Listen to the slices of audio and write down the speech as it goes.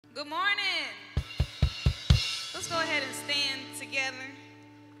Good morning. Let's go ahead and stand together.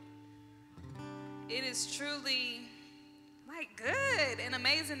 It is truly good and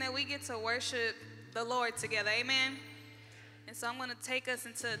amazing that we get to worship the Lord together. Amen. And so I'm going to take us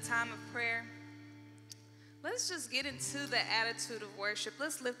into a time of prayer. Let's just get into the attitude of worship.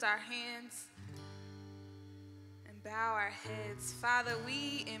 Let's lift our hands and bow our heads. Father,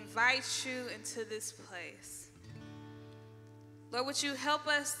 we invite you into this place. Lord, would you help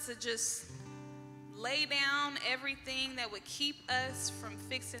us to just lay down everything that would keep us from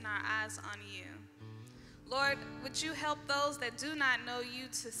fixing our eyes on you? Lord, would you help those that do not know you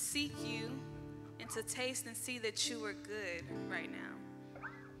to seek you and to taste and see that you are good right now?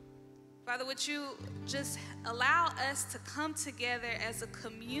 Father, would you just allow us to come together as a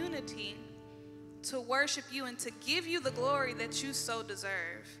community to worship you and to give you the glory that you so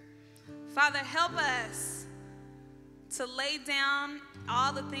deserve? Father, help us to lay down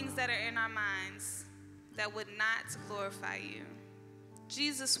all the things that are in our minds that would not glorify you.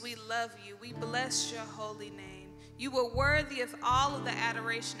 Jesus, we love you. We bless your holy name. You were worthy of all of the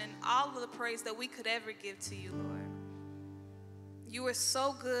adoration and all of the praise that we could ever give to you, Lord. You are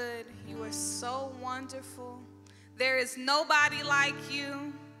so good. You are so wonderful. There is nobody like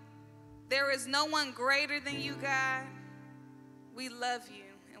you. There is no one greater than you, God. We love you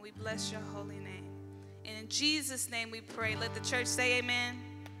and we bless your holy name. And in Jesus' name we pray. Let the church say amen.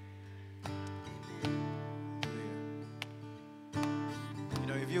 You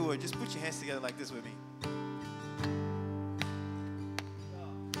know, if you would, just put your hands together like this with me.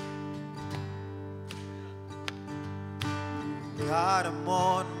 God, I'm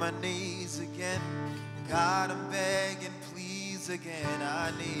on my knees again. God, I'm begging, please again.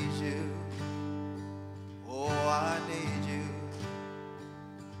 I need you. Oh, I need you.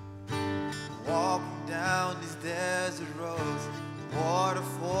 Walking down these desert roads, water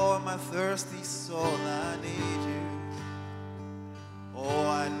for my thirsty soul. I need you. Oh,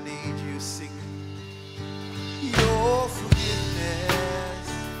 I need you. Sing your forgiveness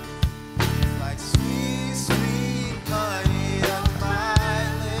like sweet, sweet honey on my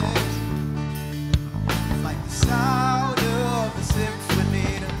lips, like the sound of a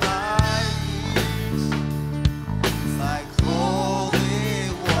symphony to my ears, like holy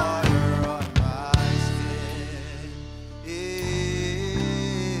water on my skin. Yeah.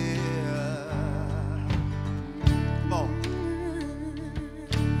 Come on.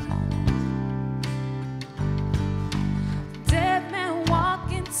 Dead man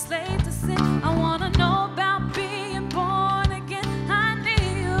walking, slave to sin. I wanna know about being born again. I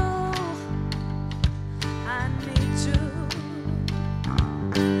need you. I need you.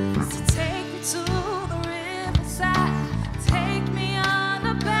 So take me to the riverside. Take me on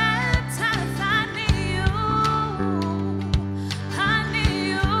a baptize. I need you. I need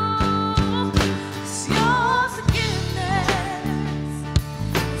you. 'Cause your forgiveness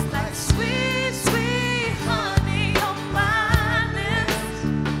is like sweet, sweet honey on my lips.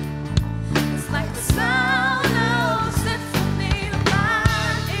 It's like the sound of a symphony to my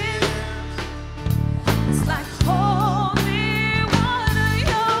ears. It's like holy water,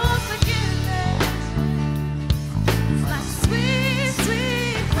 your forgiveness. It's like sweet,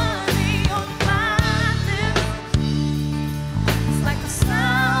 sweet honey on my lips. It's like the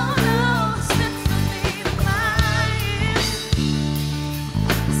sound of a symphony to my ears.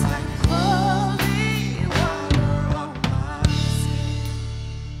 It's like holy water on my skin.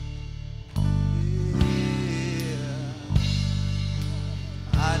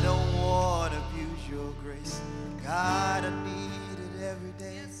 I don't want to abuse your grace. God, I need it every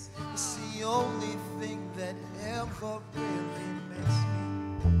day. It's the only thing that ever really makes me.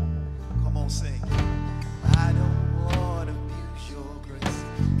 Come on, sing. I don't want to abuse your grace.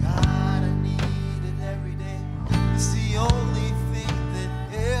 God, I need it every day. It's the only thing that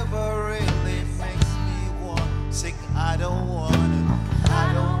ever really makes me want. Sing, I don't want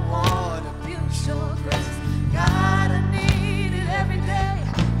to abuse your grace. God, I need it every day.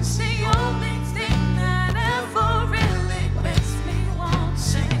 It's the only thing that ever really makes me want to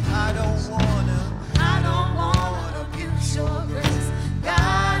sing. I don't wanna abuse your grace.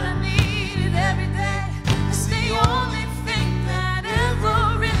 God, I need it every day. It's the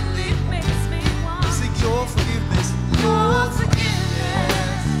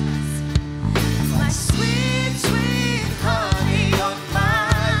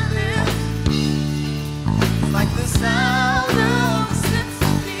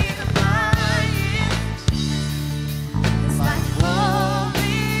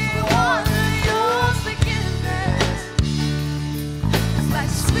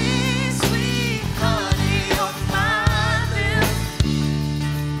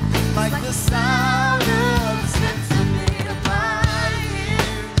the sound of the symphony of my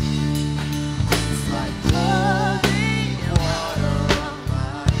ears. It's like holy water on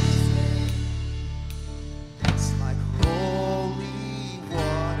my skin. It's like holy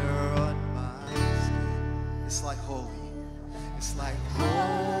water on my skin. It's like holy. It's like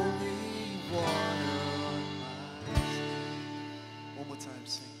holy water on my skin. One more time,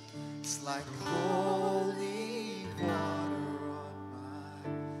 sing. It's like holy water on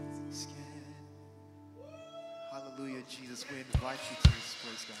my skin. Hallelujah, Jesus. We invite you to this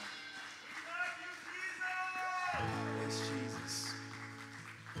place, God. Yes, Jesus.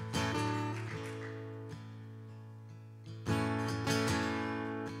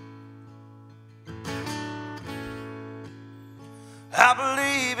 I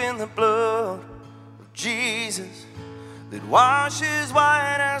believe in the blood of Jesus that washes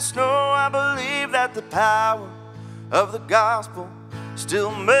white as snow. I believe that the power of the gospel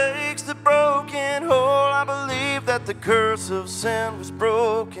still makes the broken whole. I believe that the curse of sin was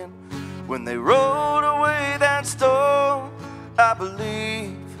broken when they rolled away that stone. I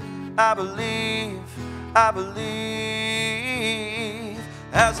believe, I believe, I believe.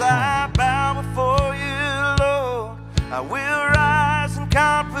 As I bow before you, Lord, I will rise in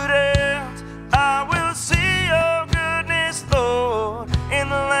confidence. I will see your goodness, Lord, in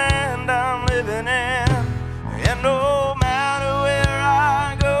the land I'm living in. And no matter where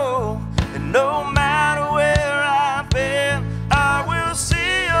I go, and no matter where I've been, I will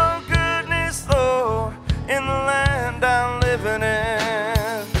see your goodness, Lord, in the land I'm living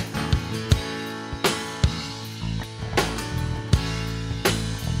in.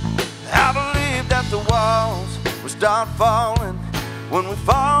 I believe that the walls will start falling when we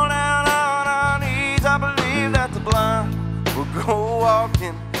fall down on our knees. I believe that the blind will go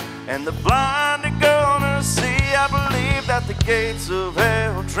walking and the blind are gonna see. I believe that the gates of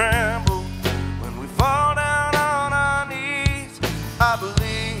hell tremble when we fall down on our knees. I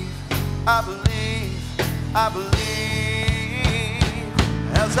believe, I believe, I believe.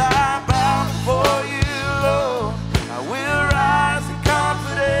 As I bow before you, Lord, I will rise in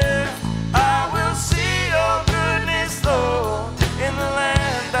confidence. I will see your goodness, Lord, in the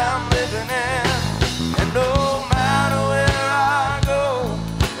land I'm living in. And no matter where I go,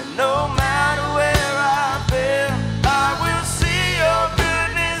 and no matter where I've been, I will see your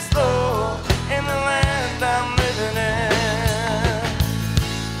goodness, Lord, in the land I'm living in.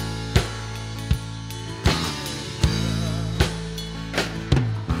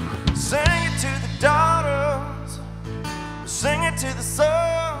 Sing it to the daughters, sing it to the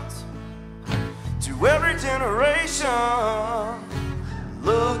sons, to every generation.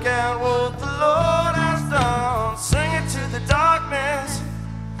 Look at what the Lord has done. Sing it to the darkness,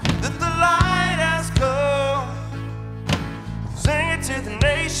 that the light has come. Sing it to the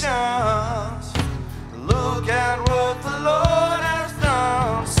nations. Look at what the Lord has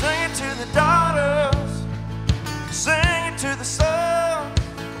done. Sing it to the daughters, sing it to the sons,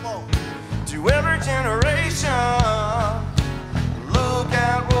 to every generation. Look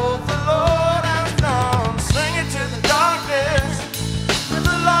at what the Lord has done. Sing it to the darkness, that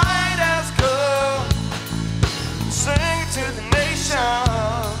the light has come. Sing it to the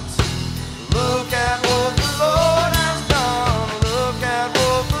nations. Look at what the Lord has done. Look at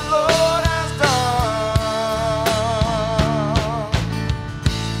what the Lord has done.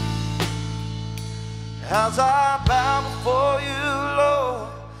 As I bow before you, Lord,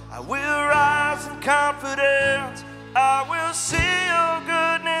 I will rise in confidence. I will see your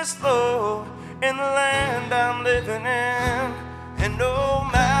goodness, Lord, in the land I'm living in. And no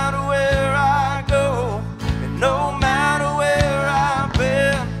matter where I go, and no matter where I've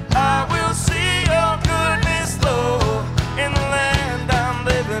been, I will see your goodness, Lord, in the land I'm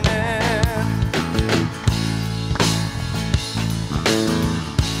living in.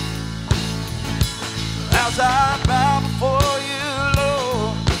 As I bow before you,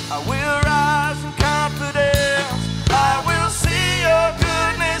 Lord, I will rise in confidence. I will see your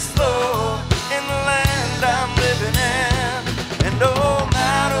goodness, Lord, in the land I'm living in.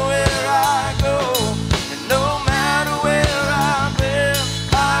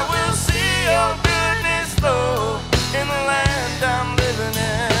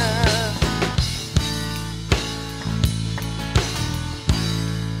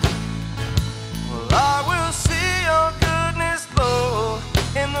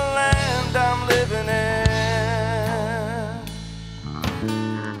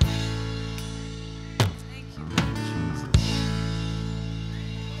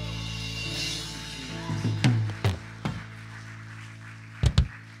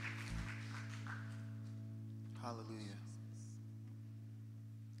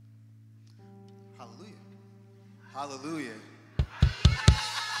 Hallelujah.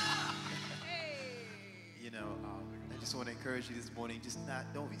 You know, I just want to encourage you this morning,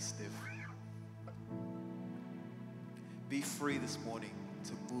 don't be stiff. Be free this morning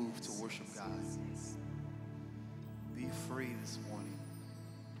to move, to worship God. Be free this morning.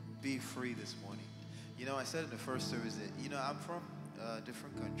 Be free this morning. You know, I said in the first service that, you know, I'm from a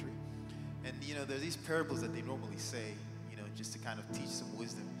different country. And, you know, there's these parables that they normally say, you know, just to kind of teach some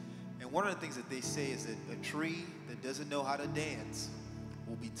wisdom. And one of the things that they say is that a tree that doesn't know how to dance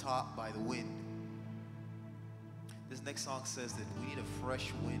will be taught by the wind. This next song says that we need a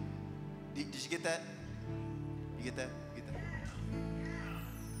fresh wind. Did you get that? You get that? You get that?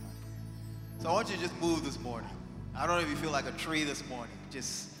 So I want you to just move this morning. I don't know if you feel like a tree this morning.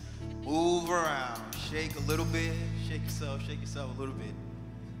 Just move around, shake a little bit, shake yourself a little bit.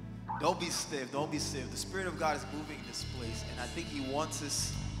 Don't be stiff, don't be stiff. The Spirit of God is moving in this place, and I think He wants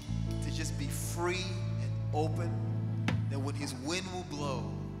us to just be free and open, that when His wind will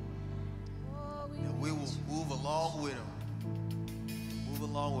blow, that we will move along with Him. Move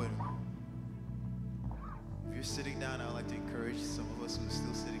along with Him. If you're sitting down, I would like to encourage some of us who are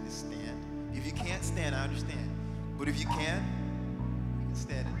still sitting to stand. If you can't stand, I understand. But if you can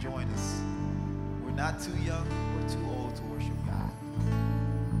stand and join us. We're not too young or too old to worship God.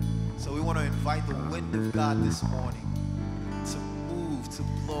 So we want to invite the wind of God this morning to move, to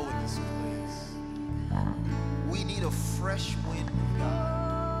blow in this place. We need a fresh wind of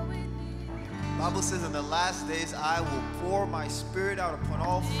God. The Bible says in the last days, I will pour my Spirit out upon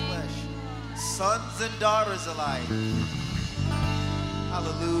all flesh, sons and daughters alike.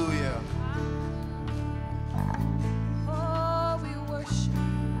 Hallelujah.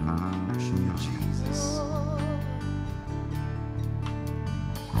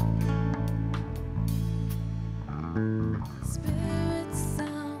 Spirit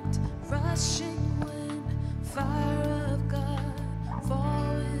sound, rushing wind, fire of God,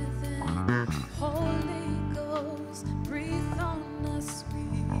 fall within. Holy Ghost, breathe on us, we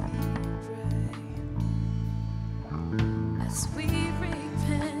pray. As we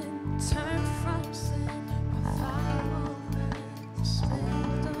repent, turn from sin, revival and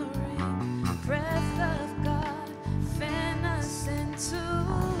splendouring. Breath of God, fan us into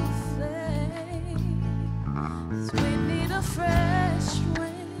flame. We need a fresh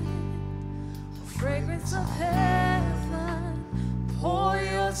wind, a fragrance of heaven. Pour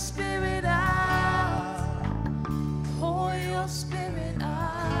your Spirit out, pour your Spirit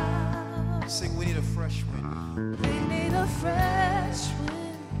out. Sing, we need a fresh wind. We need a fresh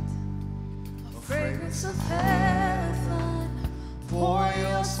wind, a fragrance of heaven. Pour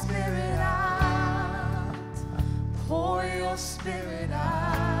your Spirit out, pour your Spirit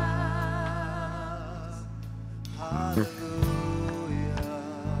out. Hallelujah.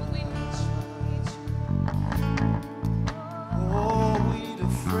 Oh, we need a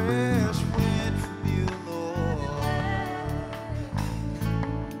fresh wind from you, Lord.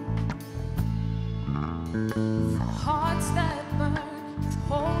 Hearts that burn with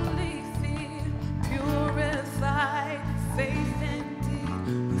holy fear, purify.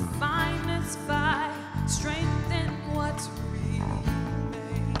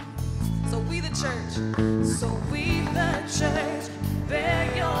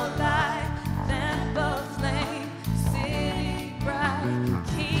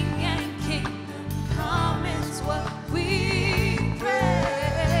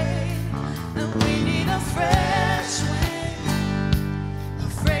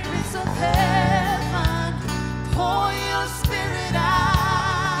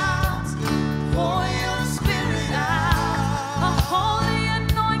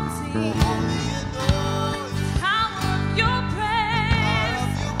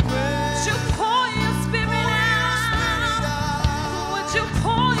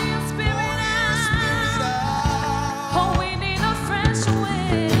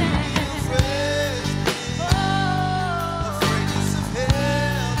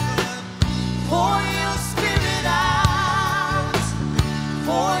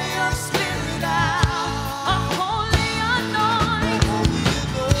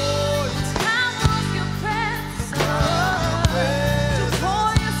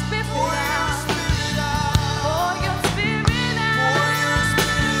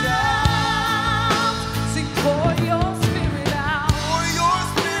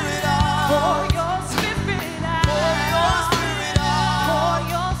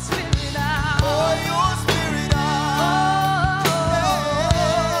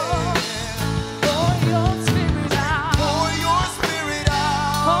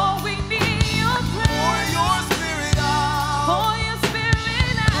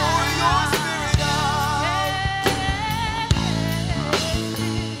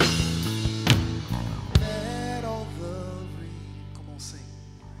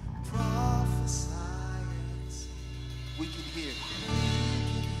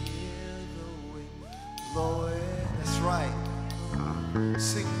 blow it. That's right.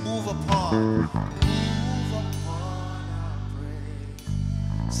 Sing, move upon our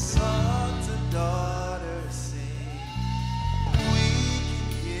praise. Sons and daughters sing. We can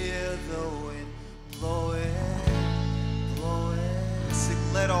hear the wind blow it, blow it. Sing,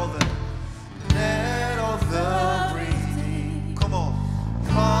 let all the redeemed, come on,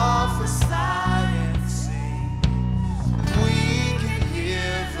 prophesy and sing. We can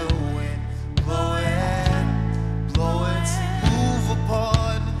hear the wind blow it, blow it. Sing,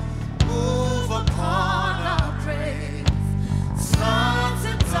 move upon our praise. Sons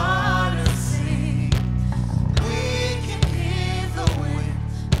and daughters sing. We can hear the wind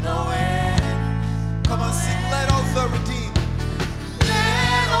blow it. Come on, sing, let all the redeemed.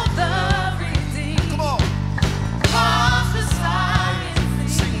 Let all the redeemed. Come on. Prophesy and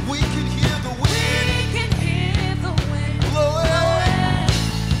sing. We can hear the wind. We can hear the wind blow it.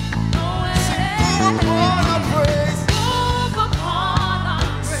 Sing, move upon our praise. Move upon our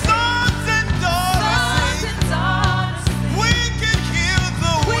praise. Sons and daughters sing. We can hear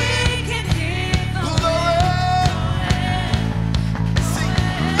the wind. We can hear the blow it. Sing,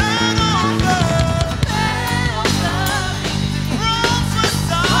 let all the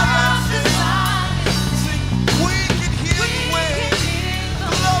prophesy and sing. We can hear the wind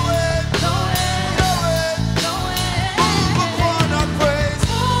blow it, blow it. Move upon our praise.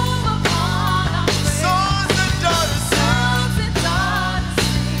 Sons and daughters sing.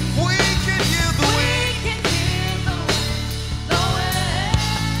 We can hear the wind.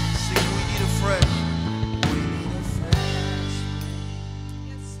 Sing, we need a fresh. We need a fresh.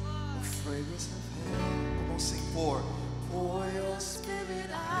 Yes, A Lord. fragrance of heaven. Come on, sing, pour your spirit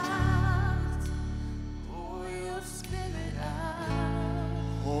out. Pour your spirit out.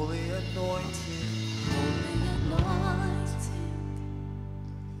 Holy anointing,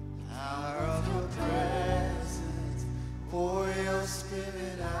 power of your presence. Pour your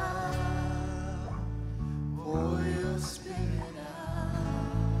spirit out. Pour your spirit out.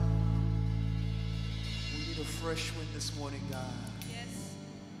 We need a fresh wind this morning, God. Yes.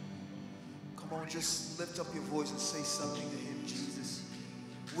 Come on, just lift up your voice and say something to him, Jesus.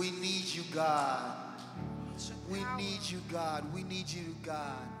 We need you, God. We need you, God. We need you,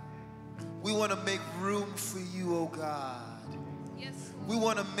 God. We want to make room for you, oh God. Yes. We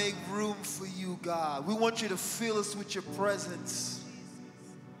want to make room for you, God. We want you to fill us with your presence.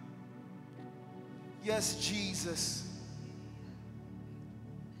 Yes, Jesus.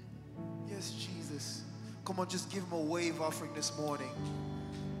 Yes, Jesus. Come on, just give him a wave offering this morning.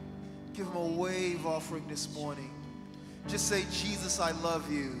 Give him a wave offering this morning. Just say, Jesus, I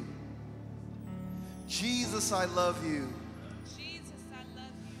love you. Jesus, I love you. Jesus, I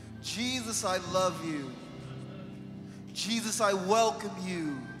love you. Jesus, I love you. Jesus, I welcome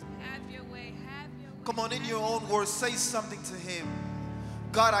you. Have your way. Have your way. Come on, in your own words, say something to him.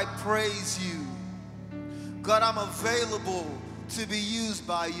 God, I praise you. God, I'm available to be used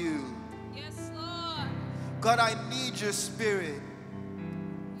by you. Yes, Lord. God, I need your spirit.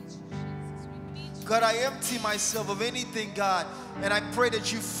 Jesus, we need you. God, I empty myself of anything, God, and I pray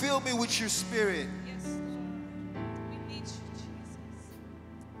that you fill me with your spirit. Yes, Lord. We need you, Jesus.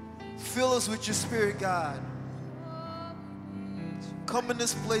 Fill us with your spirit, God. Oh, we need you. Come in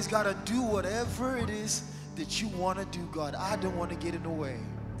this place, God, and do whatever it is that you want to do, God. I don't want to get in the way.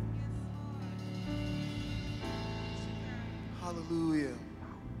 Hallelujah.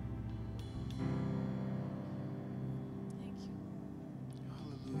 Thank you.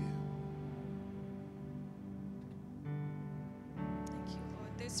 Hallelujah. Thank you, Lord.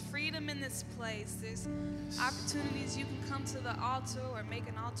 There's freedom in this place. There's opportunities you can come to the altar or make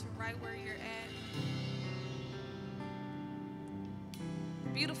an altar right where you're at. The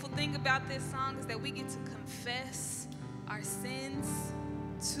beautiful thing about this song is that we get to confess our sins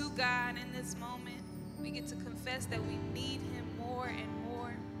to God in this moment. We get to confess that we need him more and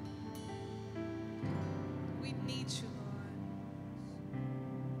more. We need you, Lord.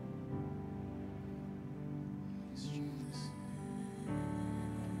 Yes, Jesus.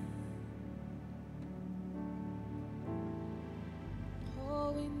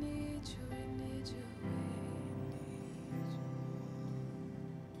 Oh, we need you, we need you, we need you.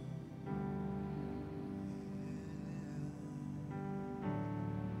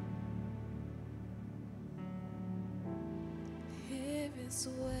 Here is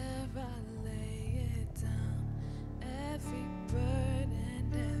where I lay it down, every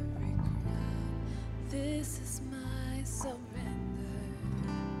burden, every crown. This is my surrender.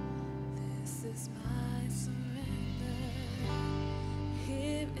 This is my surrender.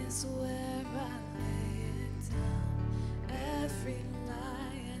 Here is where I lay it down, every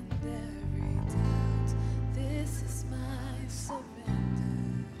lie and every doubt.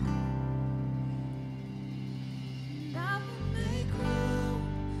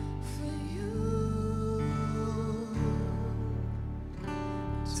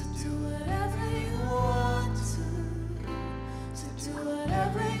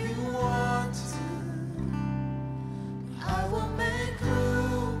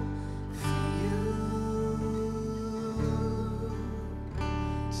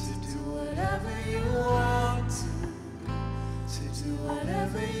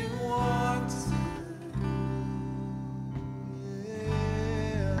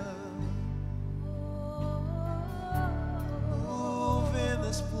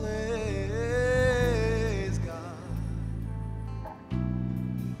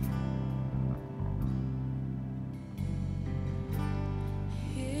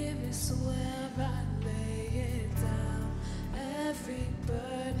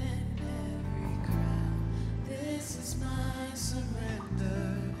 burden, every crown. This is my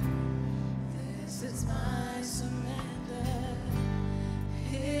surrender. This is my surrender.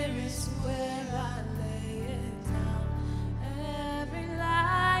 Here is where I lay it down. Every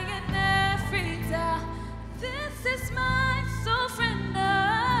lie and every doubt. This is my surrender.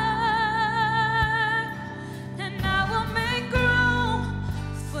 And I will make room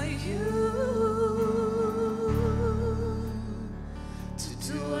for you to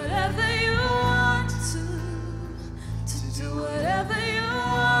do whatever you want to do whatever you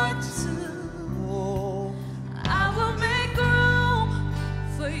want to. I will make room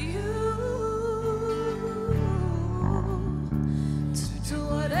for you to do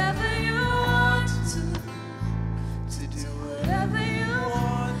whatever you want to do whatever you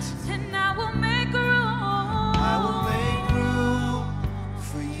want, and I will make room. I will make room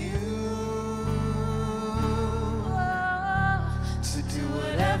for you to do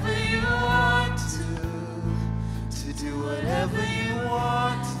whatever you want to do whatever you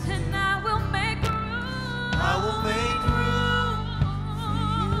want. And I will make room. I will make room for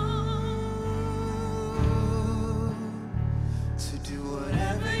you to do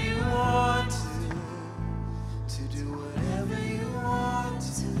whatever you want to do whatever you want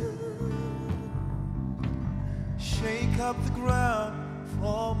to. Shake up the ground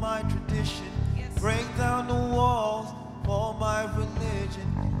for my tradition. Yes. Break down the walls for my religion.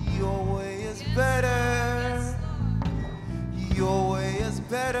 Your way is better. Your way is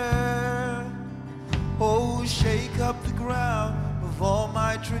better. Oh, shake up the ground of all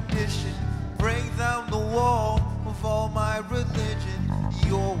my tradition. Break down the wall of all my religion.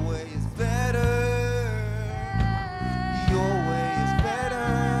 Your way is better. Your way is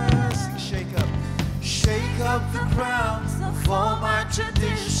better. Sing, shake up. Shake up the ground of all my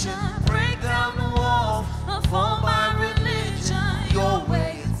tradition. Break down the wall of all my religion. Your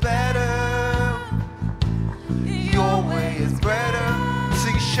way is better. Your way is better.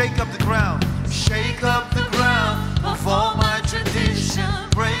 Sing, shake up the ground. Shake up the ground of all my tradition.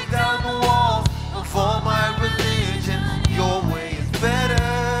 Break down the walls of all my religion. Your way is better.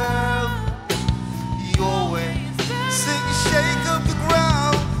 Your way. Sing, shake up the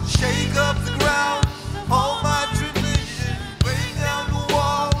ground. Shake up the ground. All my tradition. Break down the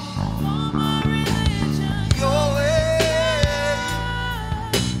wall. Your way.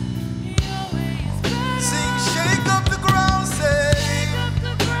 Sing, shake up the ground. Say,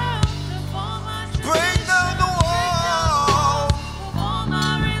 break down the wall.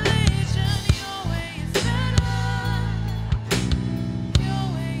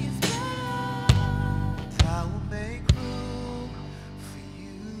 I will make room for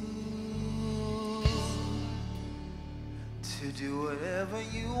you to do whatever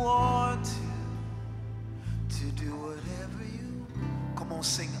you want to do whatever you. Come on,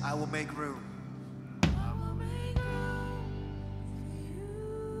 sing. I will make room.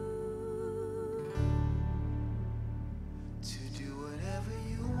 To do whatever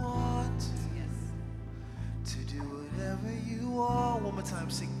you want to do whatever you want. One more time,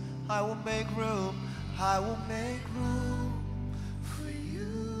 sing. I will make room. I will make room for you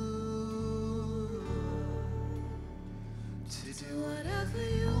to do whatever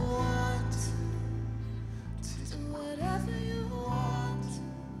you want to do whatever you want.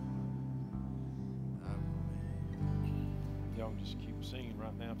 Y'all can just keep singing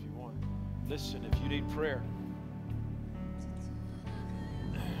right now if you want. Listen, if you need prayer,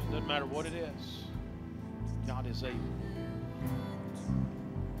 doesn't matter what it is, God is able.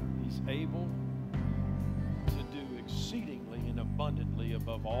 He's able to do exceedingly and abundantly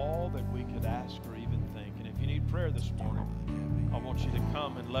above all that we could ask or even think. And if you need prayer this morning, I want you to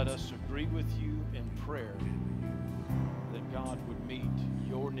come and let us agree with you in prayer that God would meet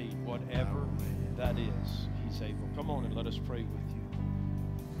your need, whatever that is. He's able. Come on and let us pray with you.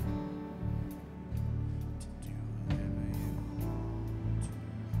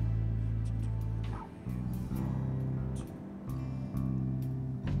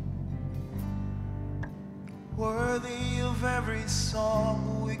 Worthy of every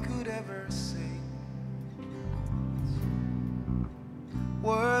song we could ever sing,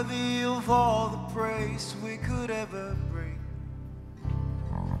 worthy of all the praise we could ever bring,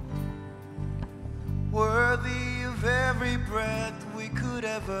 worthy of every breath we could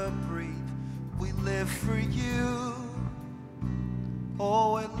ever breathe. We live for you,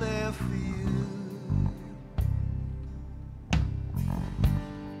 oh, we live for you.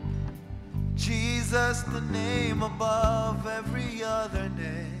 Jesus, the name above every other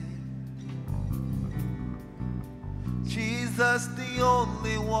name. Jesus, the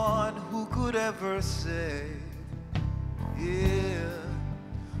only one who could ever save. Yeah.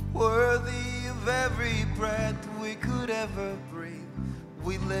 every breath we could ever breathe.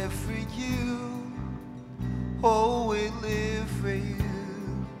 We live for you. Oh, we live for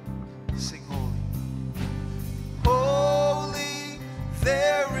you. Sing holy. Holy,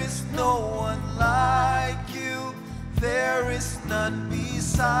 there is no one like you. There is none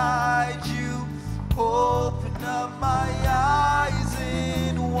beside you. Open up my eyes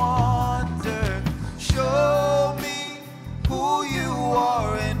in wonder. Show me who you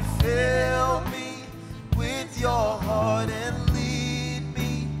are and fill me with your heart and lead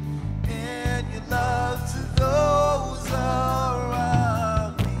me in your love to those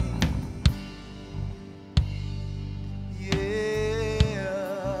around me. Yeah,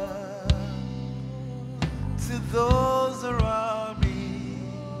 to those around me.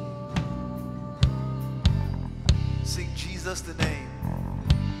 Sing Jesus the name.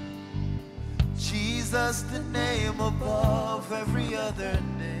 Jesus the name above every other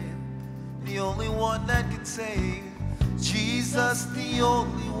name. The only one that can save. Jesus the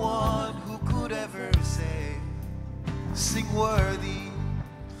only one who could ever save. Sing worthy,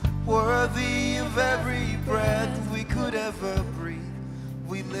 worthy of every breath we could ever breathe.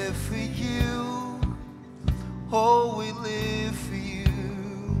 We live for you. Oh, we live for you.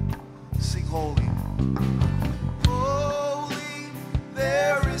 Sing holy. Holy,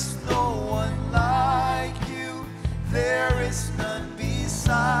 there is no one like you. There is none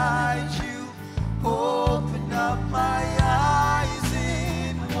beside you. Open up my eyes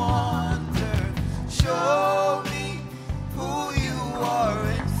in wonder. Show me who you are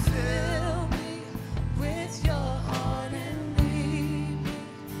and Fill me with your heart and lead me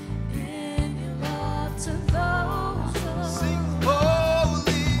in your love to those sing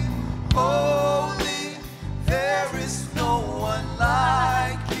holy, holy. There is no one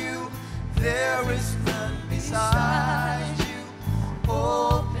like you. There is none beside you.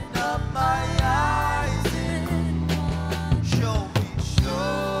 Open up my eyes and show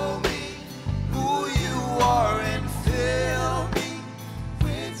me who you are and fill me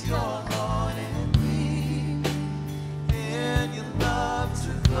with your heart and lead me in your love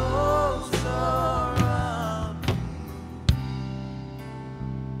to those around me.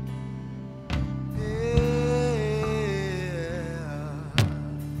 Yeah.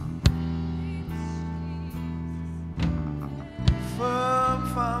 Firm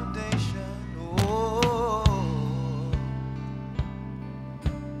foundation, oh.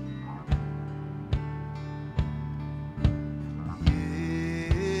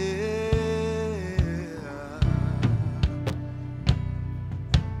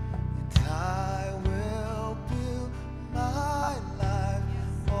 And I will build my life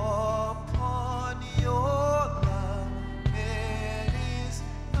upon your love. It is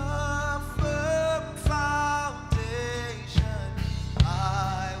a firm foundation.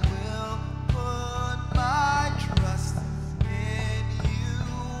 I will put my trust in you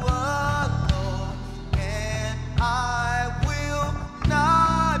alone, and I will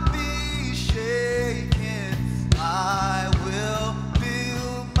not be shaken. I will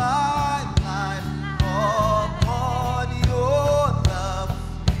build my life upon your love.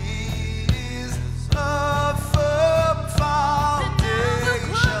 It is a firm foundation.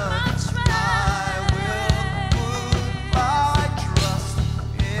 I will put my trust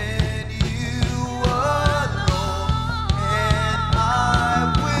in you alone, and I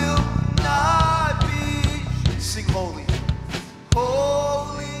will not be. Sing holy.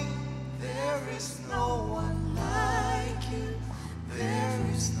 Holy, there is no one like you. There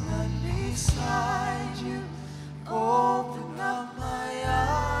is none beside you. Open up my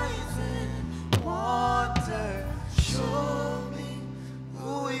eyes and wonder. Show me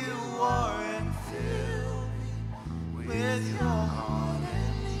who you are and fill me with your heart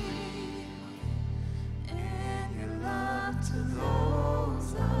and lead me in your love to those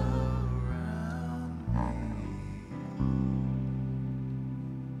around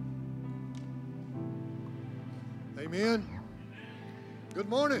me. Amen. Good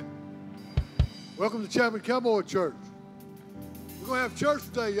morning. Welcome to Chapman Cowboy Church. We're gonna have church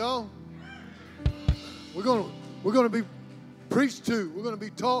today, y'all. We're gonna be preached to. We're gonna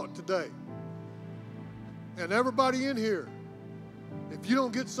be taught today. And everybody in here, if you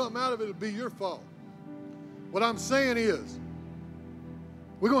don't get something out of it, it'll be your fault. What I'm saying is,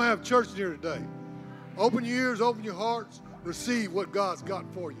 we're gonna have church in here today. Open your ears, open your hearts, receive what God's got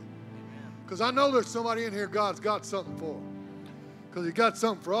for you. Because I know there's somebody in here God's got something for. Because He got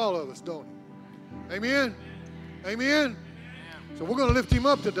something for all of us, don't He? Amen? Amen? So we're going to lift Him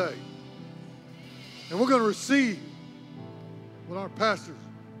up today. And we're going to receive what our pastor's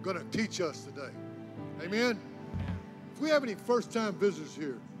going to teach us today. Amen? If we have any first-time visitors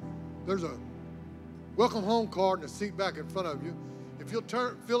here, there's a welcome home card and a seat back in front of you. If you'll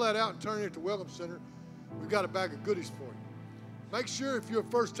fill that out and turn it at the Welcome Center, we've got a bag of goodies for you. Make sure if you're a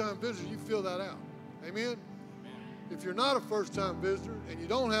first-time visitor, you fill that out. Amen? If you're not a first-time visitor and you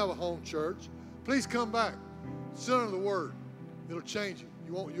don't have a home church, please come back. Sit under the Word. It'll change you.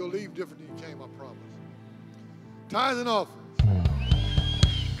 You'll leave different than you came, I promise. Tithes and offerings.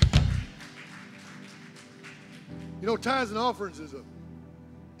 You know, tithes and offerings is a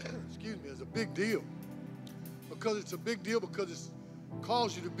is a big deal. Because it's a big deal because it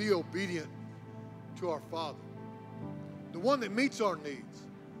calls you to be obedient to our Father. The one that meets our needs.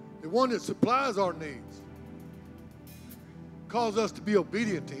 The one that supplies our needs. Calls us to be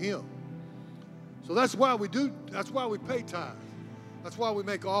obedient to Him. So that's why we pay tithes. That's why we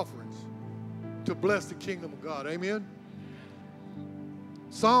make offerings to bless the kingdom of God. Amen?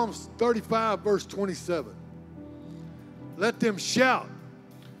 Psalms 35, verse 27. Let them shout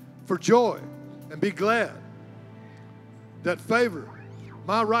for joy and be glad that favor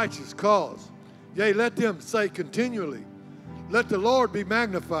my righteous cause. Yea, let them say continually, let the Lord be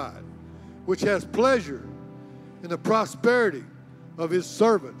magnified, which has pleasure in the prosperity of His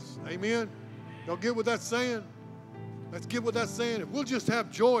servants. Amen? Y'all get what that's saying? Let's get what that's saying. If we'll just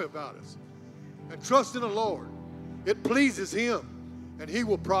have joy about us and trust in the Lord, it pleases Him and He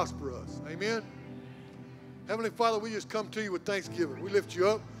will prosper us. Amen? Heavenly Father, we just come to you with thanksgiving. We lift you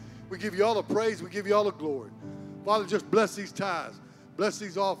up. We give you all the praise. We give you all the glory. Father, just bless these tithes. Bless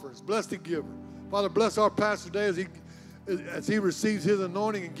these offerings. Bless the giver. Father, bless our pastor today as he receives his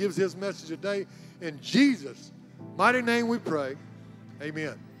anointing and gives his message today. In Jesus' mighty name we pray.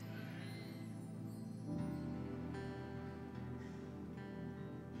 Amen.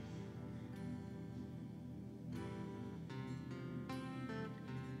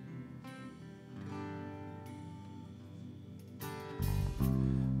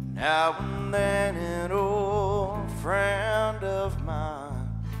 Now and then an old friend of mine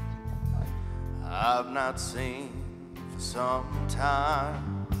I've not seen for some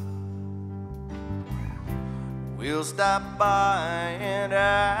time will stop by and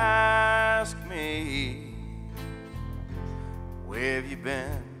ask me, where have you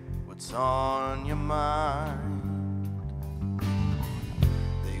been? What's on your mind?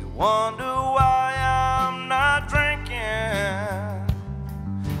 They wonder why I'm not drinking,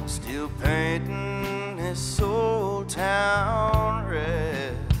 still painting this old town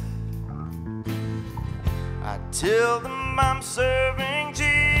red. I tell them I'm serving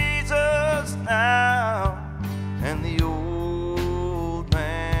Jesus now, and the old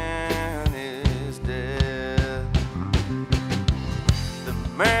man is dead. The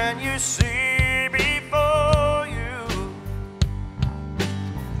man you see before you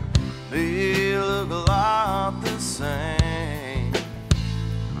may look a lot the same.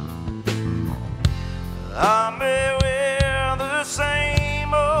 I may wear the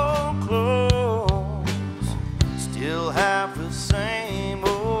same old clothes, still have the same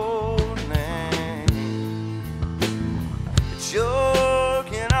old name. It's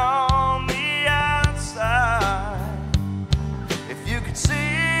joking on the outside. If you could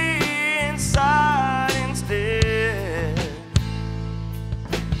see inside instead,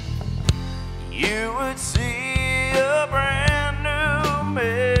 you would see a brand new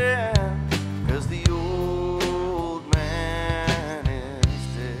man.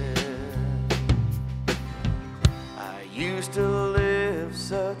 To live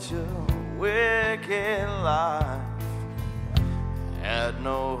such a wicked life, had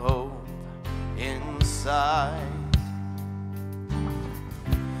no hope inside.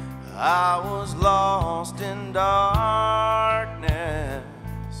 I was lost in darkness,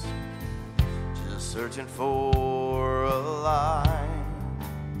 just searching for a light.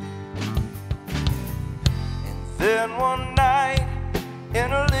 And then one night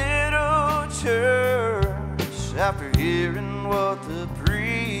in a little church, after hearing what the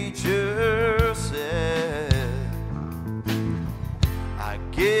preacher said, I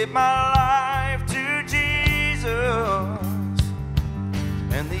gave my life to Jesus,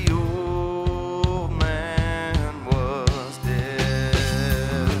 and the old man was dead.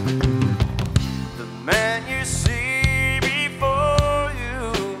 The man you see before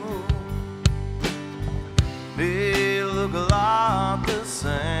you may look a lot the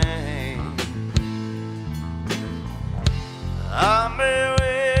same. I may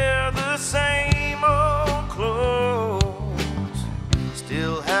wear the same old clothes,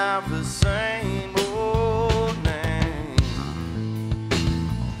 still have the same old name.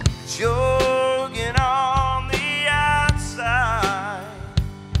 Joking on the outside,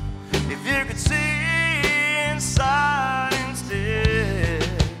 if you could see inside instead,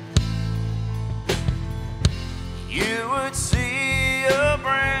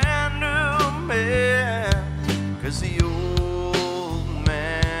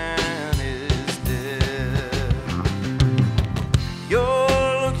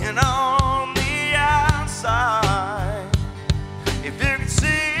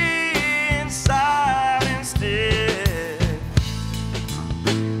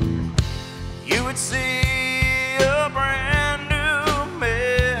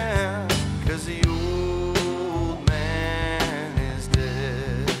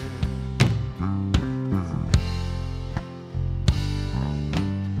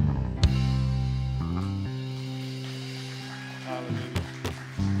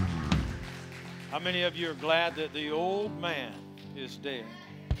 How many of you are glad that the old man is dead?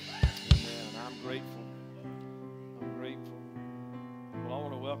 Amen. I'm grateful. I'm grateful. Well, I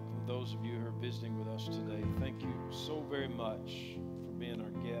want to welcome those of you who are visiting with us today. Thank you so very much for being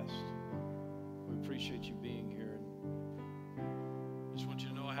our guest. We appreciate you being here. I just want you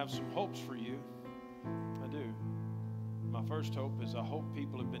to know I have some hopes for you. I do. My first hope is I hope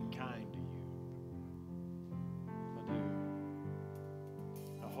people have been kind to you. I do.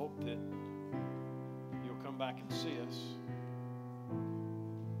 I hope that you'll come back and see us.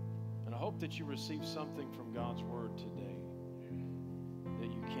 And I hope that you receive something from God's Word today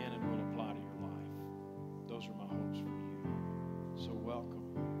that you can and will apply to your life. Those are my hopes for you. So welcome.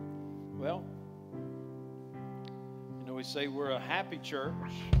 Well, you know, we say we're a happy church.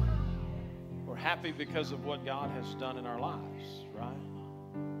 We're happy because of what God has done in our lives, right?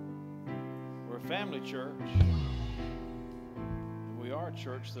 We're a family church. And we are a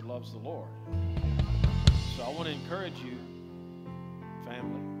church that loves the Lord. So I want to encourage you,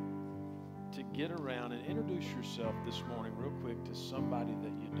 family, to get around and introduce yourself this morning real quick to somebody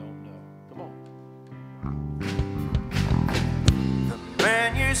that you don't know. Come on. The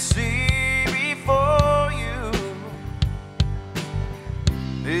man you see before you,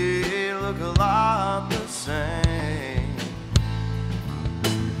 they look a lot the same.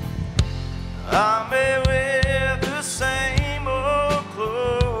 I may wear the same old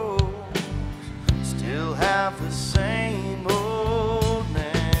clothes, still have the same old name.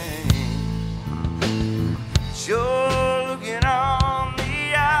 You're looking on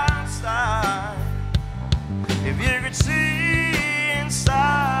the outside. If you could see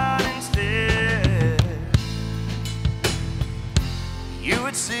inside instead, you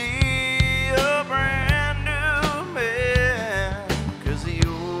would see a brand new man, 'cause the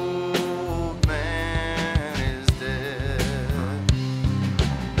old man is dead.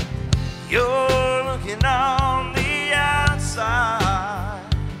 You're looking on the outside.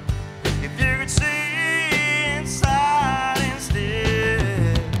 If you could see inside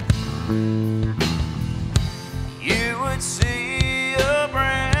instead, you would see a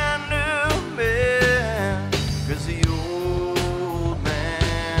brand new man, 'cause the old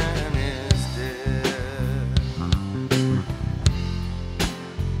man is dead.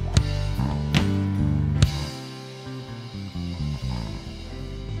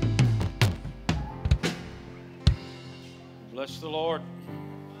 Bless the Lord.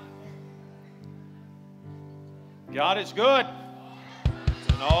 God is good.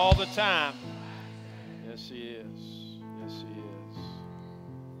 And all the time. Yes, He is. Yes, He is.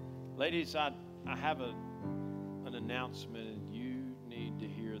 Ladies, I have an announcement, and you need to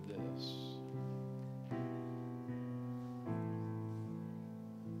hear this.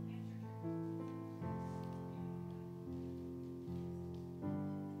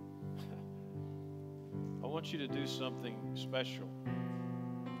 I want you to do something special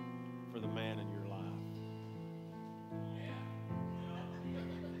for the man in your life.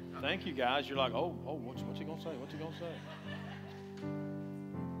 Thank you, guys. You're like, oh, what's he gonna say? What's he gonna say?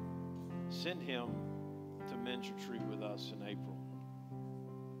 Send him to Men's Retreat with us in April.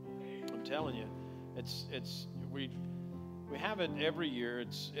 I'm telling you, we have it every year.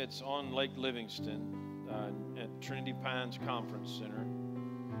 It's on Lake Livingston at Trinity Pines Conference Center.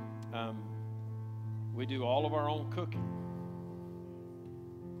 We do all of our own cooking.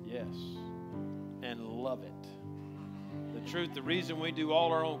 Yes, and love it. The truth, the reason we do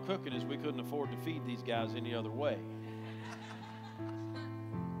all our own cooking is we couldn't afford to feed these guys any other way.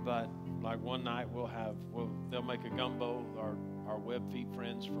 But like one night they'll make a gumbo. Our web feet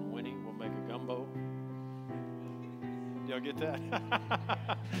friends from Winnie will make a gumbo. Y'all get that?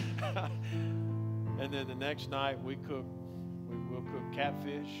 And then the next night we'll cook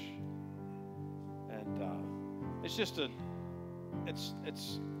catfish. And it's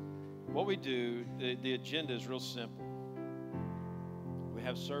what we do. The agenda is real simple. We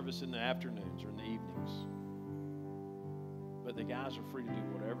have service in the afternoons or in the evenings, but the guys are free to do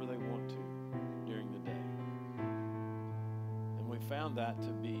whatever they want to during the day. And we found that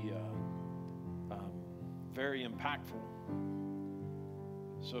to be very impactful.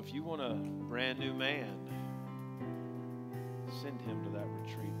 So if you want a brand new man, send him to that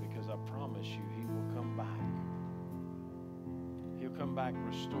retreat, because I promise you he will come back. He'll come back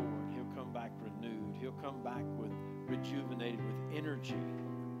restored. He'll come back renewed. He'll come back rejuvenated with energy,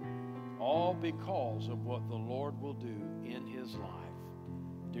 all because of what the Lord will do in his life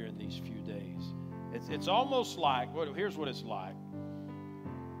during these few days. It's almost like, here's what it's like.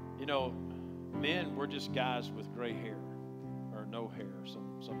 You know, men, we're just guys with gray hair, or no hair,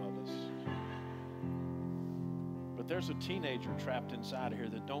 some of us. But there's a teenager trapped inside of here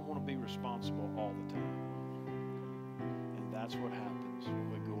that don't want to be responsible all the time. And that's what happens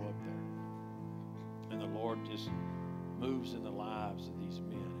when we go up there. And the Lord just moves in the lives of these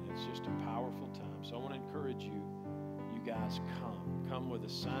men. And it's just a powerful time. So I want to encourage you, you guys come. Come with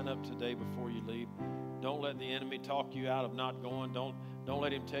us. Sign up today before you leave. Don't let the enemy talk you out of not going. Don't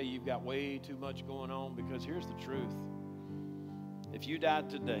let him tell you you've got way too much going on, because here's the truth. If you died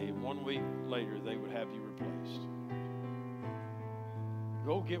today, 1 week later, they would have you replaced.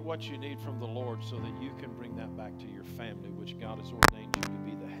 Go get what you need from the Lord so that you can bring that back to your family, which God has ordained you to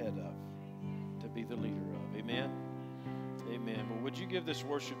be the head of, to be the leader of. Amen? Amen. Well, would you give this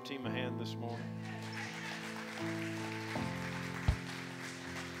worship team a hand this morning?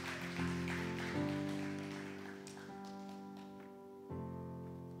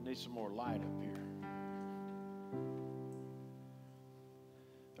 I need some more light up here.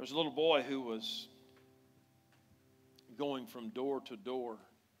 There was a little boy who was going from door to door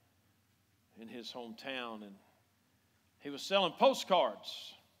in his hometown, and he was selling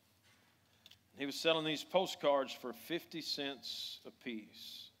postcards. He was selling these postcards for 50 cents a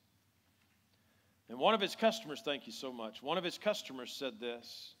piece. And one of his customers, thank you so much, one of his customers said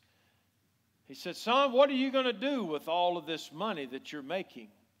this. He said, "Son, what are you going to do with all of this money that you're making?"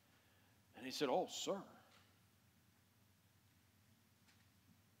 And he said, "Oh, sir,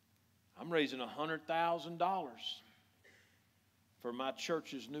 I'm raising $100,000 for my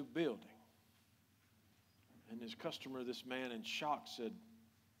church's new building." And his customer, this man in shock, said,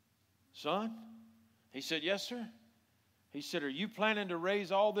 "Son?" He said, "Yes, sir." He said, "Are you planning to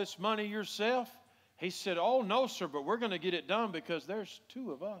raise all this money yourself?" He said, "Oh, no, sir, but we're going to get it done because there's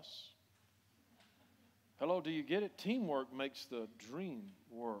two of us." Hello, do you get it? Teamwork makes the dream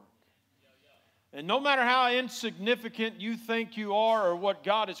work. And no matter how insignificant you think you are, or what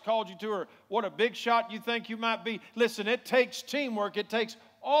God has called you to, or what a big shot you think you might be, listen, it takes teamwork. It takes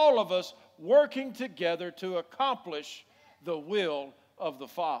all of us working together to accomplish the will of the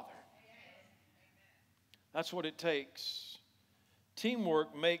Father. That's what it takes.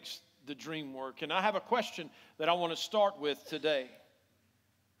 Teamwork makes the dream work. And I have a question that I want to start with today.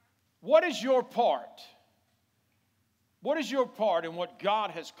 What is your part? What is your part in what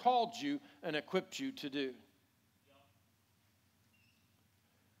God has called you and equipped you to do?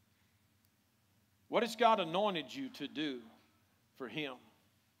 What has God anointed you to do for Him?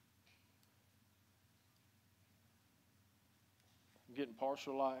 I'm getting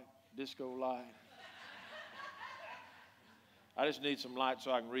partial light, disco light. I just need some light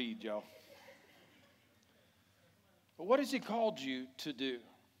so I can read, y'all. But what has He called you to do?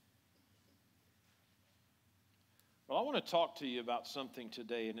 Well, I want to talk to you about something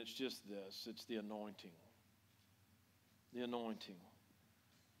today, and it's just this. It's the anointing. The anointing.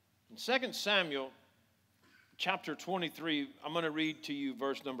 In 2 Samuel chapter 23, I'm going to read to you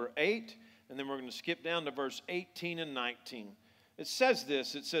verse number 8, and then we're going to skip down to verse 18 and 19. It says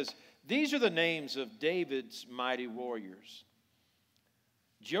this. It says, "These are the names of David's mighty warriors.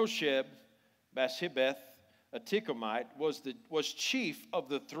 Josheb, Basshebeth, a Tichomite, was chief of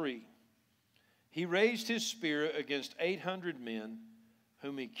the three. He raised his spear against 800 men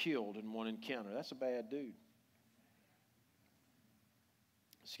whom he killed in one encounter." That's a bad dude.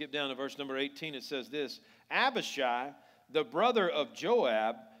 Skip down to verse number 18. It says this. "Abishai, the brother of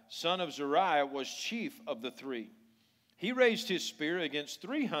Joab, son of Zeruiah, was chief of the three. He raised his spear against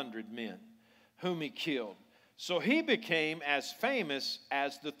 300 men whom he killed. So he became as famous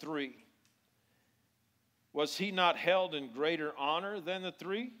as the three. Was he not held in greater honor than the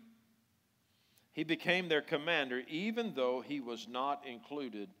three? He became their commander, even though he was not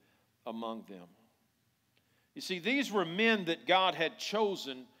included among them." You see, these were men that God had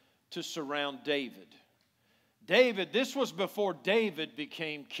chosen to surround David. David, this was before David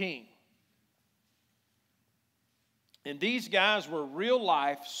became king. And these guys were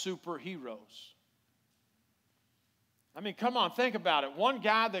real-life superheroes. I mean, come on, think about it. One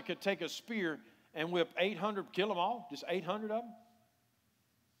guy that could take a spear and whip 800, kill them all, just 800 of them.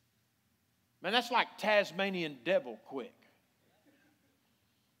 Man, that's like Tasmanian devil quick.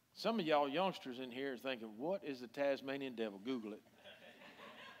 Some of y'all youngsters in here are thinking, what is the Tasmanian devil? Google it.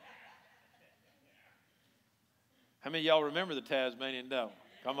 How many of y'all remember the Tasmanian devil?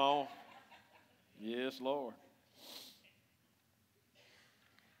 Come on. Yes, Lord.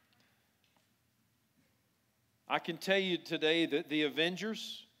 I can tell you today that the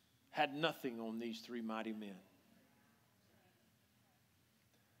Avengers had nothing on these three mighty men.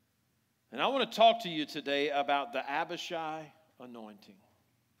 And I want to talk to you today about the Abishai anointing.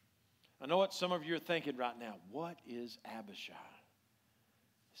 I know what some of you are thinking right now. What is Abishai?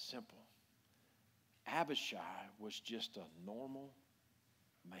 It's simple. Abishai was just a normal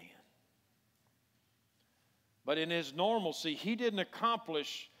man. But in his normalcy, he didn't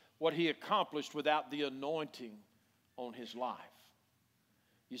accomplish what he accomplished without the anointing on his life.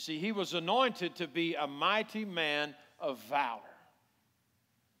 You see, he was anointed to be a mighty man of valor.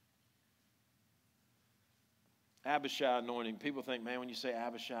 Abishai anointing. People think, man, when you say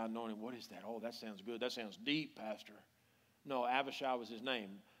Abishai anointing, what is that? Oh, that sounds good. That sounds deep, Pastor. No, Abishai was his name.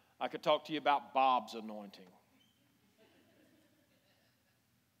 I could talk to you about Bob's anointing.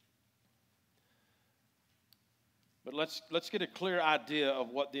 But let's get a clear idea of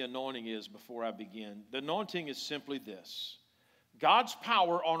what the anointing is before I begin. The anointing is simply this: God's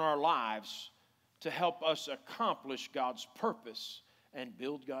power on our lives to help us accomplish God's purpose and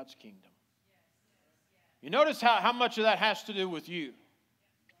build God's kingdom. You notice how much of that has to do with you,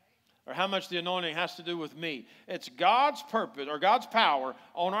 or how much the anointing has to do with me. It's God's purpose or God's power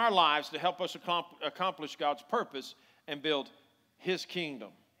on our lives to help us accomplish God's purpose and build His kingdom.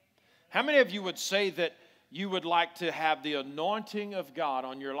 How many of you would say that you would like to have the anointing of God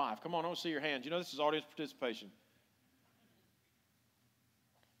on your life? Come on, I want to see your hands. You know this is audience participation.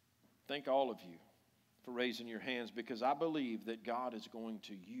 Thank all of you for raising your hands, because I believe that God is going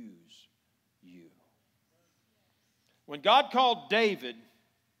to use you. When God called David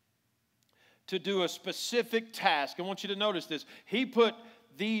to do a specific task, I want you to notice this. He put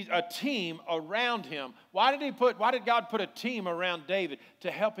a team around him. Why did God put a team around David?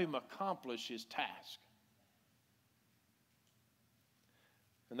 To help him accomplish his task.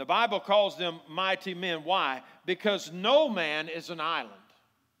 And the Bible calls them mighty men. Why? Because no man is an island.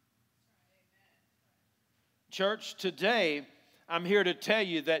 Church, today I'm here to tell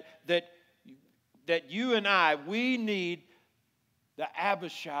you that you and I, we need the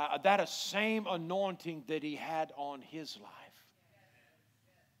Abishai, that same anointing that he had on his life.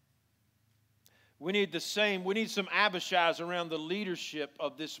 We need some Abishais around the leadership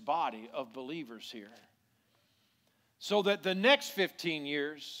of this body of believers here, so that the next 15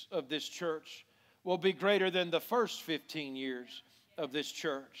 years of this church will be greater than the first 15 years of this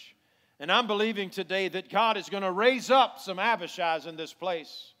church. And I'm believing today that God is going to raise up some Abishais in this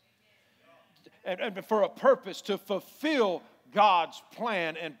place, and for a purpose to fulfill God's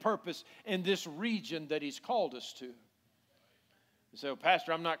plan and purpose in this region that He's called us to. You say, well,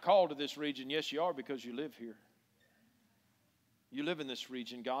 Pastor, I'm not called to this region. Yes, you are, because you live here. You live in this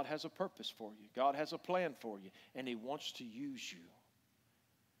region. God has a purpose for you. God has a plan for you, and He wants to use you.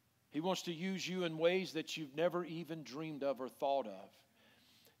 He wants to use you in ways that you've never even dreamed of or thought of.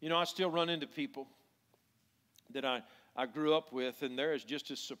 You know, I still run into people that I grew up with, and they're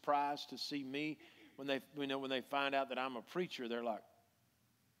just as surprised to see me when they find out that I'm a preacher. They're like,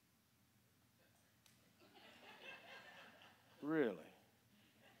 really?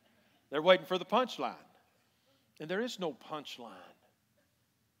 They're waiting for the punchline. And there is no punchline.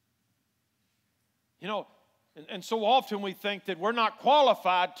 You know, and so often we think that we're not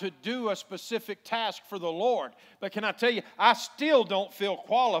qualified to do a specific task for the Lord. But can I tell you, I still don't feel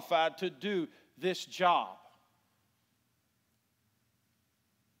qualified to do this job.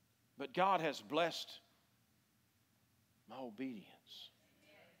 But God has blessed my obedience.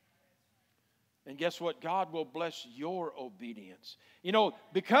 And guess what? God will bless your obedience. You know,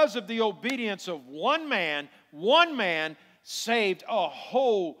 because of the obedience of one man saved a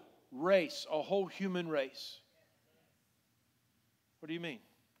whole race, a whole human race. What do you mean?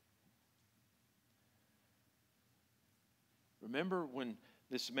 Remember when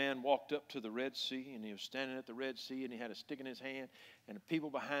this man walked up to the Red Sea, and he was standing at the Red Sea, and he had a stick in his hand, and the people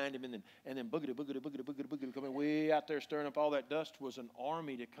behind him, and then boogity, coming way out there stirring up all that dust, was an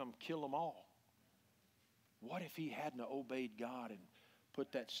army to come kill them all. What if he hadn't obeyed God and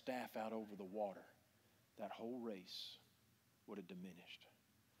put that staff out over the water? That whole race would have diminished.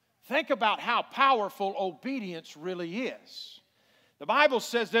 Think about how powerful obedience really is. The Bible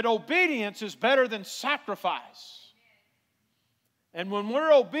says that obedience is better than sacrifice. And when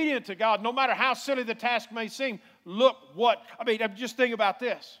we're obedient to God, no matter how silly the task may seem, just think about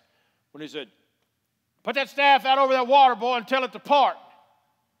this. When He said, put that staff out over that water, boy, and tell it to part.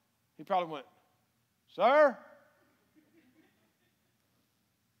 He probably went, sir?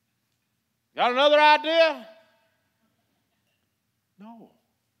 Got another idea? No.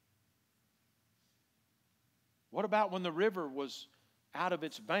 What about when the river was out of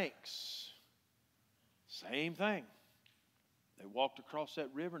its banks? Same thing. They walked across that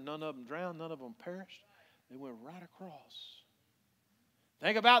river. None of them drowned. None of them perished. They went right across.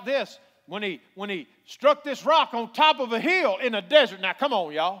 Think about this. When he struck this rock on top of a hill in a desert. Now, come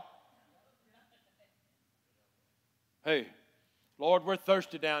on, y'all. Hey, Lord, we're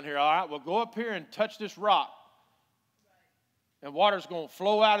thirsty down here. All right, well, go up here and touch this rock. And water's going to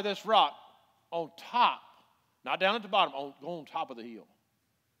flow out of this rock on top. Not down at the bottom, go on top of the hill.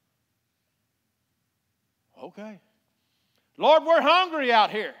 Okay. Lord, we're hungry out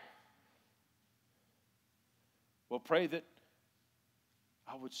here. Well, pray that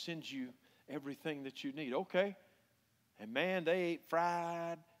I would send you everything that you need. Okay. And man, they ate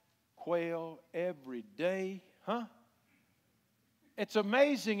fried quail every day. Huh? It's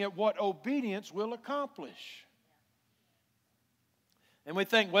amazing at what obedience will accomplish. And we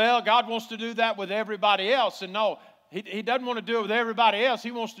think, well, God wants to do that with everybody else. And no, He doesn't want to do it with everybody else.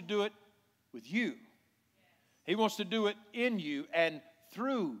 He wants to do it with you. He wants to do it in you and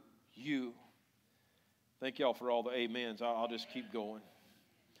through you. Thank y'all for all the amens. I'll just keep going.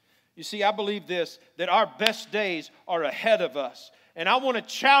 You see, I believe this, that our best days are ahead of us. And I want to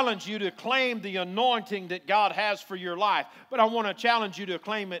challenge you to claim the anointing that God has for your life. But I want to challenge you to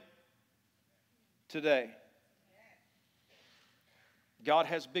claim it today. God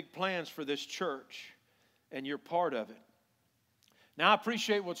has big plans for this church, and you're part of it. Now, I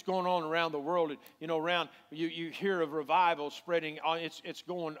appreciate what's going on around the world. You know, you hear of revival spreading.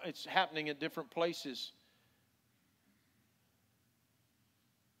 It's happening in different places.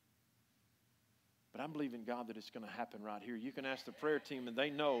 But I'm believing God that it's going to happen right here. You can ask the prayer team, and they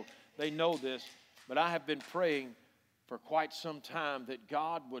know this. But I have been praying for quite some time that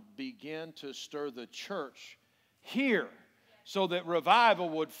God would begin to stir the church here, so that revival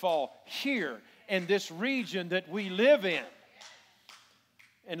would fall here in this region that we live in.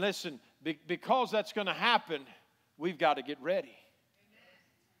 And listen, because that's going to happen, we've got to get ready.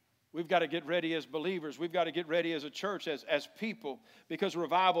 We've got to get ready as believers. We've got to get ready as a church, as people, because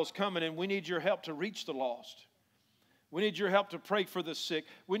revival's coming, and we need your help to reach the lost. We need your help to pray for the sick.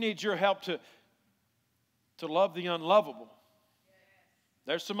 We need your help to love the unlovable.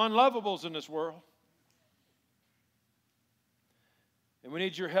 There's some unlovables in this world. And we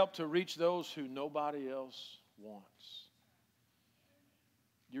need your help to reach those who nobody else wants.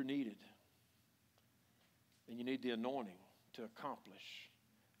 You're needed. And you need the anointing to accomplish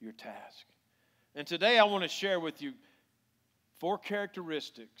your task. And today I want to share with you 4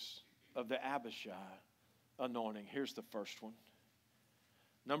 characteristics of the Abishai anointing. Here's the first one.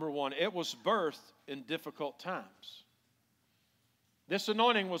 Number 1, it was birthed in difficult times. This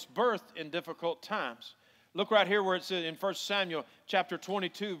anointing was birthed in difficult times. Look right here where it says in 1 Samuel chapter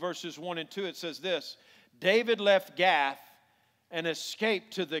 22, verses 1 and 2, it says this: David left Gath and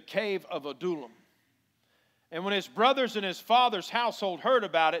escaped to the cave of Adullam. And when his brothers and his father's household heard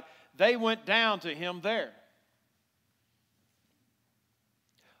about it, they went down to him there.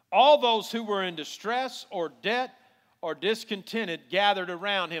 All those who were in distress or debt or discontented gathered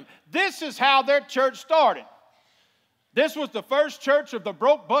around him. This is how their church started. This was the first church of the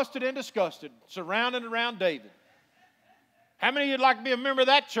broke, busted, and disgusted, surrounding around David. How many of you would like to be a member of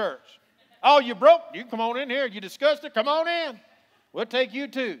that church? Oh, you broke? You come on in here. You disgusted? Come on in. We'll take you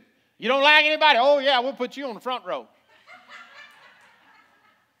too. You don't like anybody? Oh, yeah, we'll put you on the front row.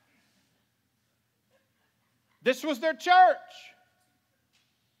 This was their church.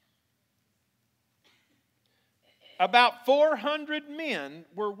 About 400 men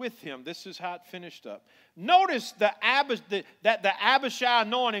were with him. This is how it finished up. Notice that the Abishai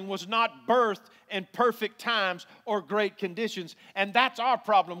anointing was not birthed in perfect times or great conditions. And that's our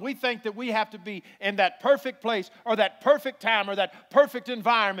problem. We think that we have to be in that perfect place or that perfect time or that perfect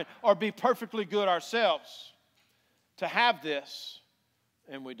environment or be perfectly good ourselves to have this.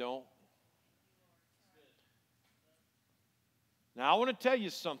 And we don't. Now, I want to tell you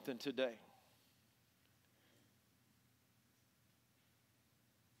something today.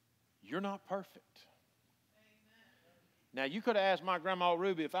 You're not perfect. Now, you could have asked my grandma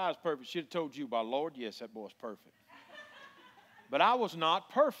Ruby if I was perfect. She'd have told you, by Lord, yes, that boy's perfect. But I was not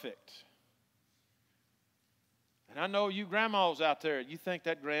perfect. And I know you grandmas out there, you think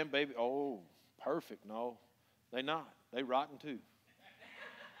that grandbaby, oh, perfect. No, they not. They rotten too.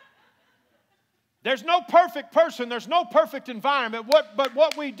 There's no perfect person. There's no perfect environment. But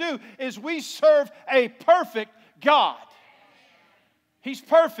what we do is we serve a perfect God. He's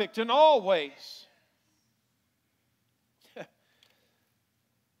perfect in all ways.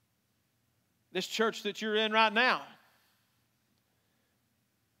 This church that you're in right now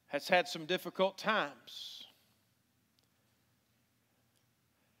has had some difficult times.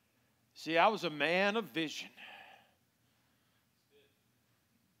 See, I was a man of vision.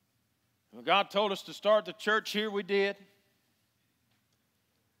 When God told us to start the church here, we did.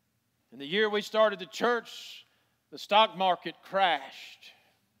 And the year we started the church, the stock market crashed.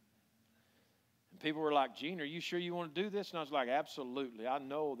 people were like, Gene, are you sure you want to do this? And I was like, absolutely. I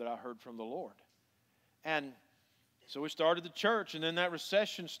know that I heard from the Lord. And so we started the church, and then that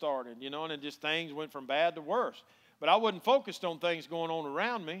recession started, and then just things went from bad to worse. But I wasn't focused on things going on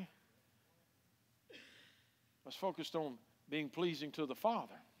around me. I was focused on being pleasing to the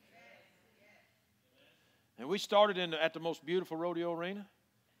Father. And we started at the most beautiful rodeo arena.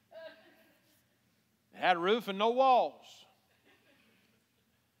 It had a roof and no walls.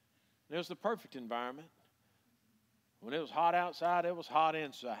 It was the perfect environment. When it was hot outside, it was hot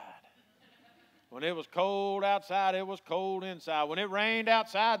inside. When it was cold outside, it was cold inside. When it rained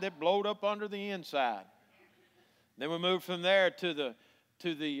outside, it blowed up under the inside. Then we moved from there to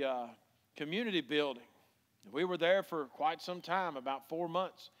the community building. We were there for quite some time, about 4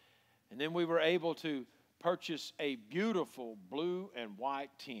 months. And then we were able to purchase a beautiful blue and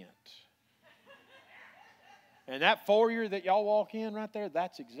white tent. And that foyer that y'all walk in right there,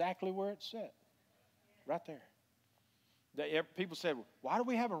 that's exactly where it's set. Right there. People said, why do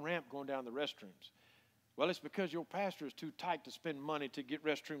we have a ramp going down the restrooms? Well, it's because your pastor is too tight to spend money to get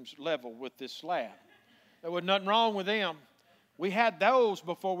restrooms level with this slab. There was nothing wrong with them. We had those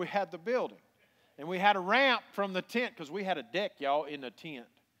before we had the building. And we had a ramp from the tent because we had a deck, y'all, in the tent.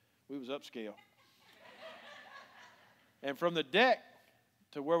 We was upscale. And from the deck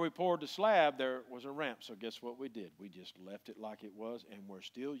to where we poured the slab, there was a ramp. So guess what we did? We just left it like it was, and we're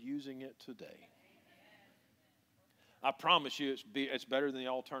still using it today. I promise you it's better than the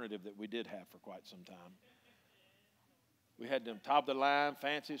alternative that we did have for quite some time. We had them top-of-the-line,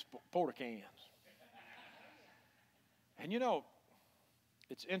 fancy porta cans. And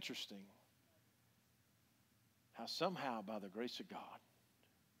it's interesting how somehow, by the grace of God,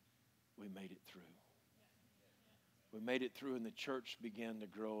 we made it through. We made it through, and the church began to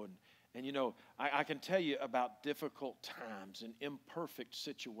grow. And I can tell you about difficult times and imperfect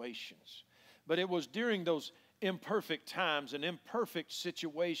situations. But it was during those imperfect times and imperfect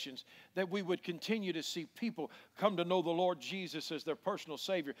situations that we would continue to see people come to know the Lord Jesus as their personal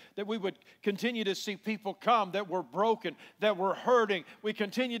Savior, that we would continue to see people come that were broken, that were hurting. We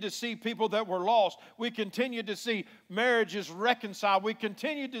continue to see people that were lost. We continue to see marriages reconciled. We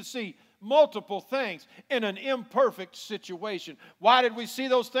continue to see multiple things in an imperfect situation. Why did we see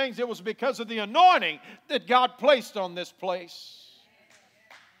those things? It was because of the anointing that God placed on this place.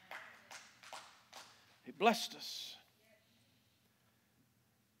 He blessed us.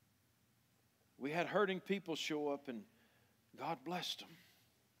 We had hurting people show up, and God blessed them.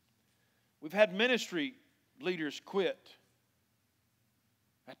 We've had ministry leaders quit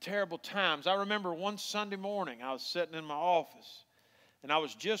at terrible times. I remember one Sunday morning, I was sitting in my office, and I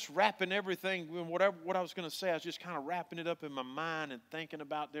was just wrapping everything, what I was going to say, I was just kind of wrapping it up in my mind and thinking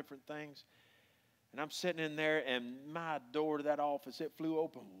about different things. And I'm sitting in there, and my door to that office, it flew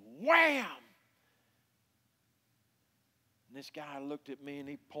open. Wham! And this guy looked at me, and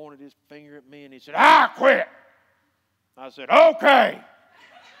he pointed his finger at me, and he said, I quit. I said, okay.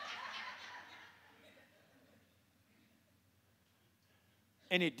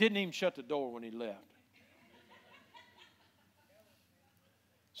 And he didn't even shut the door when he left.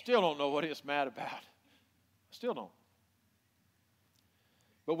 Still don't know what he's mad about. Still don't.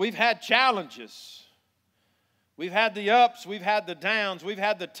 But we've had challenges. We've had the ups. We've had the downs. We've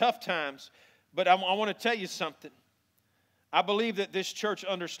had the tough times. But I want to tell you something. I believe that this church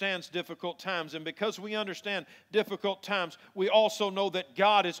understands difficult times. And because we understand difficult times, we also know that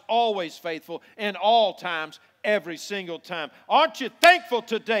God is always faithful in all times, every single time. Aren't you thankful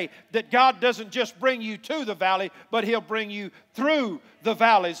today that God doesn't just bring you to the valley, but He'll bring you through the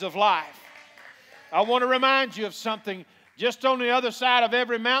valleys of life? I want to remind you of something. Just on the other side of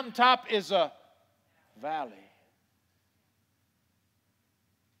every mountaintop is a valley.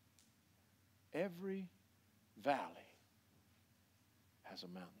 Every valley has a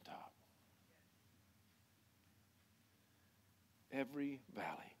mountaintop. Every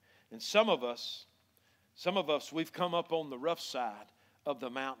valley. And some of us, we've come up on the rough side of the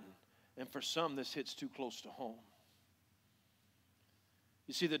mountain. And for some, this hits too close to home.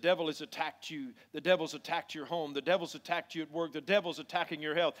 You see, the devil has attacked you. The devil's attacked your home. The devil's attacked you at work. The devil's attacking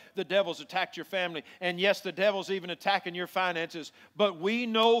your health. The devil's attacked your family. And yes, the devil's even attacking your finances. But we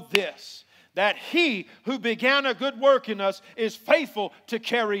know this, that He who began a good work in us is faithful to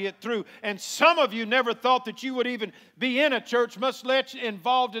carry it through. And some of you never thought that you would even be in a church, much less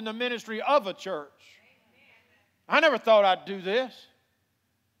involved in the ministry of a church. I never thought I'd do this.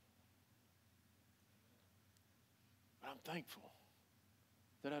 But I'm thankful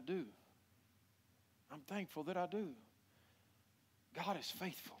that I do. I'm thankful that I do. God is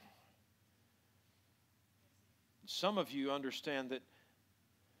faithful. Some of you understand that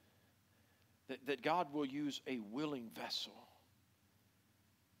that God will use a willing vessel.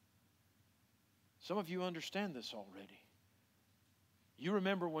 Some of you understand this already. You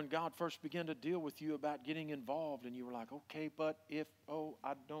remember when God first began to deal with you about getting involved, and you were like, okay, but if,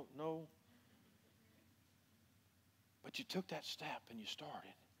 I don't know. But you took that step and you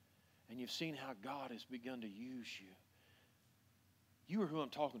started. And you've seen how God has begun to use you. You are who I'm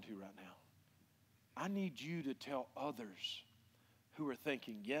talking to right now. I need you to tell others who are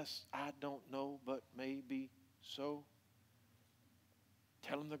thinking, yes, I don't know, but maybe so.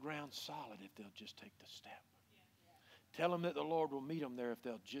 Tell them the ground's solid if they'll just take the step. Tell them that the Lord will meet them there if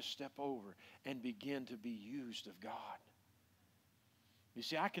they'll just step over and begin to be used of God. You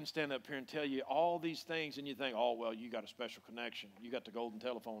see, I can stand up here and tell you all these things, and you think, oh, well, you got a special connection. You got the golden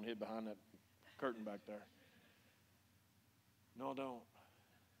telephone hid behind that curtain back there. No, I don't.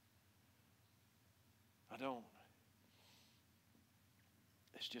 I don't.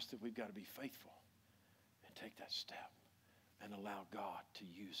 It's just that we've got to be faithful and take that step and allow God to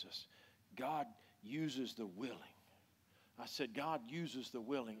use us. God uses the willing. I said, God uses the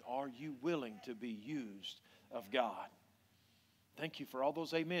willing. Are you willing to be used of God? Thank you for all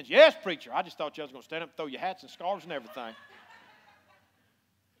those amens. Yes, preacher. I just thought you was going to stand up and throw your hats and scarves and everything.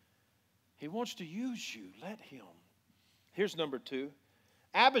 He wants to use you. Let him. Here's number 2.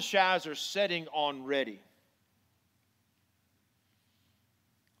 Abishai's are setting on ready.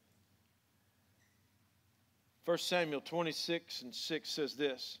 1 Samuel 26:6 says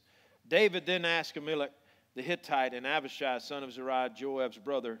this. David then asked Ahimelech the Hittite and Abishai, son of Zeruiah, Joab's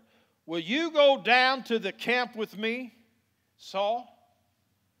brother, will you go down to the camp with me, Saul?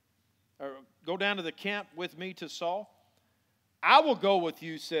 Or go down to the camp with me to Saul? I will go with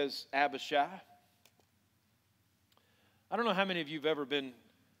you, says Abishai. I don't know how many of you have ever been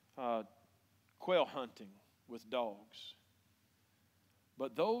quail hunting with dogs.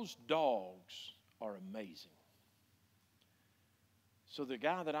 But those dogs are amazing. So the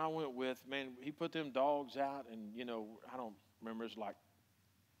guy that I went with, man, he put them dogs out, and, I don't remember, it's like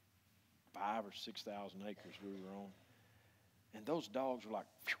 5,000 or 6,000 acres we were on. And those dogs were like,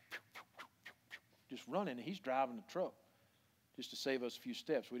 just running, and he's driving the truck just to save us a few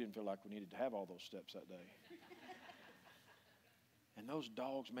steps. We didn't feel like we needed to have all those steps that day. And those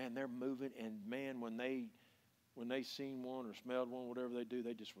dogs, man, they're moving, and man, when they seen one or smelled one, whatever they do,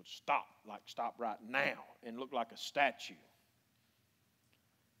 they just would stop right now, and look like a statue.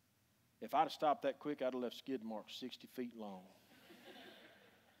 If I'd have stopped that quick, I'd have left skid marks 60 feet long.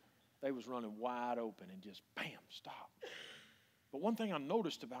 They was running wide open and just, bam, stop. But one thing I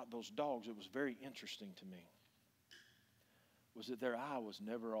noticed about those dogs that was very interesting to me was that their eye was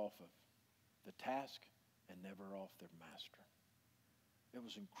never off of the task and never off their master. It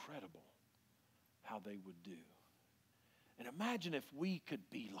was incredible how they would do. And imagine if we could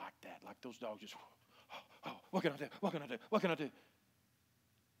be like that, like those dogs just, what can I do? What can I do? What can I do?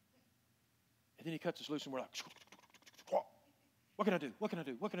 And then he cuts us loose and we're like, what can I do? What can I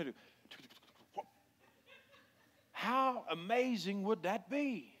do? What can I do? How amazing would that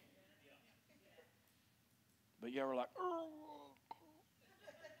be? But yeah, we're like,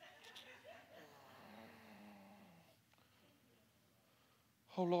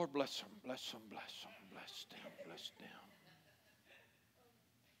 oh Lord, bless them, bless them, bless them, bless them, bless them.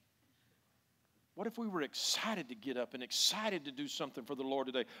 What if we were excited to get up and excited to do something for the Lord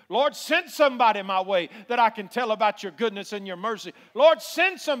today? Lord, send somebody my way that I can tell about your goodness and your mercy. Lord,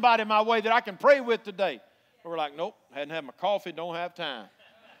 send somebody my way that I can pray with today. But we're like, nope, hadn't had my coffee, don't have time.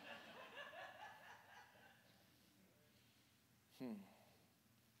 I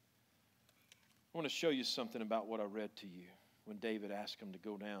want to show you something about what I read to you when David asked him to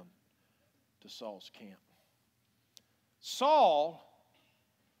go down to Saul's camp. Saul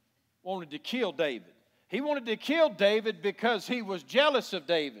wanted to kill David. He wanted to kill David because he was jealous of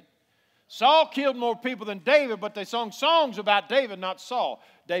David. Saul killed more people than David, but they sung songs about David, not Saul.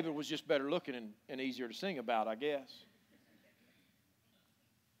 David was just better looking and easier to sing about, I guess.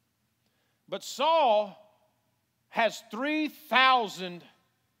 But Saul has 3,000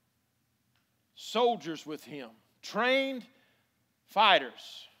 soldiers with him, trained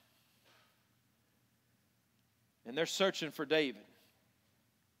fighters. And they're searching for David.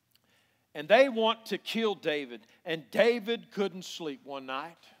 And they want to kill David. And David couldn't sleep one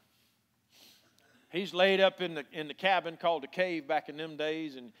night. He's laid up in the cabin called a cave back in them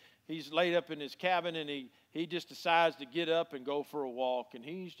days. And he's laid up in his cabin, and he just decides to get up and go for a walk. And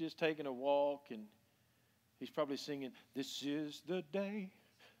he's just taking a walk, and he's probably singing, this is the day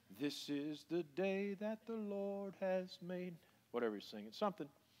that the Lord has made. Whatever he's singing, something.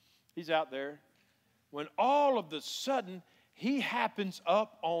 He's out there. When all of a sudden, he happens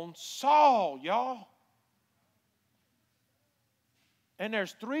up on Saul, y'all. And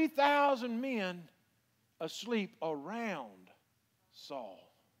there's 3,000 men asleep around Saul.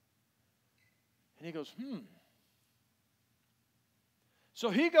 And he goes, So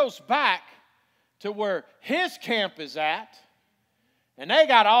he goes back to where his camp is at, and they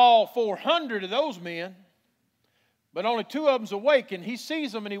got all 400 of those men, but only 2 of them's awake, and he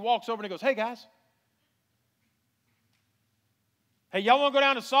sees them, and he walks over and he goes, hey, guys. Hey, y'all want to go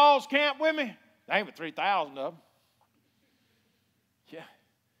down to Saul's camp with me? There ain't but 3,000 of them. Yeah.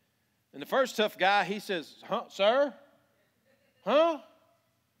 And the first tough guy, he says, huh, sir? Huh?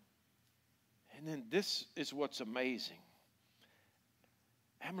 And then this is what's amazing.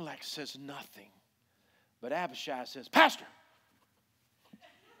 Amalek says nothing. But Abishai says, Pastor,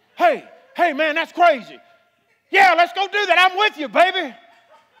 hey, man, that's crazy. Yeah, let's go do that. I'm with you, baby.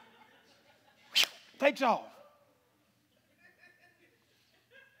 Takes off.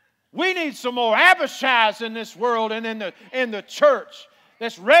 We need some more Abishais in this world and in the church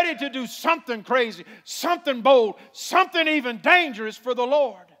that's ready to do something crazy, something bold, something even dangerous for the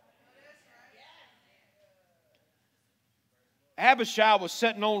Lord. Abishai was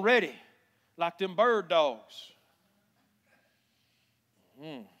sitting on ready like them bird dogs.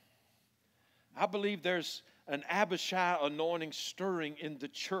 I believe there's an Abishai anointing stirring in the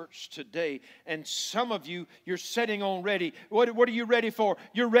church today. And some of you, you're sitting on ready. What are you ready for?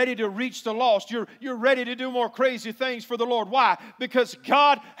 You're ready to reach the lost. You're ready to do more crazy things for the Lord. Why? Because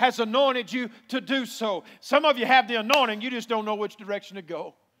God has anointed you to do so. Some of you have the anointing. You just don't know which direction to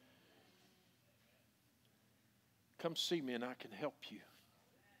go. Come see me and I can help you.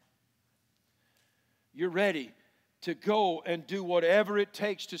 You're ready to go and do whatever it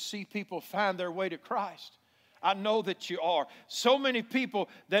takes to see people find their way to Christ. I know that you are. So many people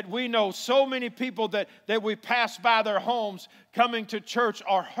that we know, so many people that we pass by their homes coming to church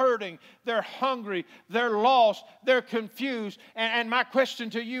are hurting. They're hungry. They're lost. They're confused. And my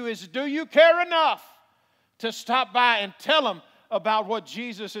question to you is, do you care enough to stop by and tell them about what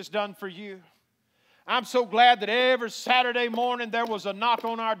Jesus has done for you? I'm so glad that every Saturday morning there was a knock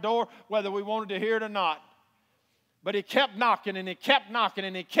on our door, whether we wanted to hear it or not. But he kept knocking, and he kept knocking,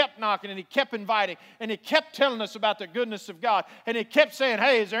 and he kept knocking, and he kept inviting, and he kept telling us about the goodness of God. And he kept saying,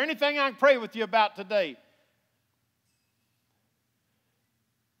 hey, is there anything I can pray with you about today?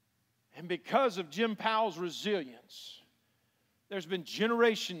 And because of Jim Powell's resilience, there's been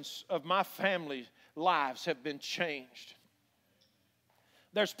generations of my family's lives have been changed.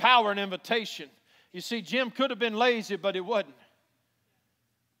 There's power in invitation. You see, Jim could have been lazy, but he wasn't.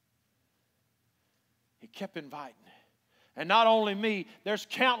 He kept inviting. And not only me, there's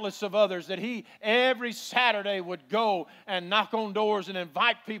countless of others that he every Saturday would go and knock on doors and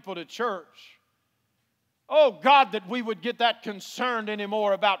invite people to church. Oh, God, that we would get that concerned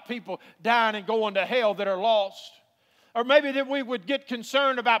anymore about people dying and going to hell that are lost. Or maybe that we would get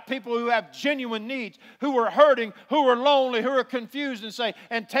concerned about people who have genuine needs, who are hurting, who are lonely, who are confused,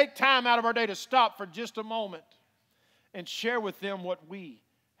 and take time out of our day to stop for just a moment and share with them what we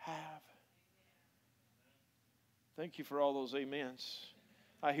have. Thank you for all those amens.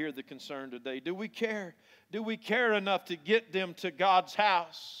 I hear the concern today. Do we care? Do we care enough to get them to God's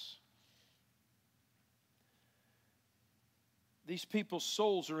house? These people's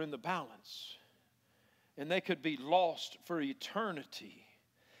souls are in the balance, and they could be lost for eternity.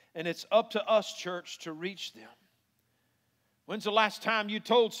 And it's up to us, church, to reach them. When's the last time you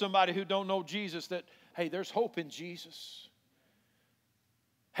told somebody who don't know Jesus that, hey, there's hope in Jesus?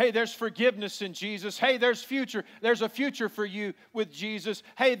 Hey, there's forgiveness in Jesus. Hey, there's future. There's a future for you with Jesus.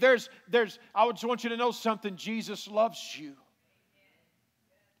 Hey, I just want you to know something. Jesus loves you.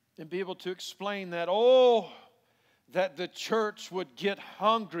 And be able to explain that. Oh, that the church would get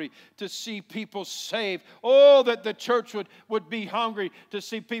hungry to see people saved. Oh, that the church would be hungry to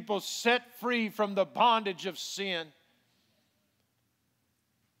see people set free from the bondage of sin.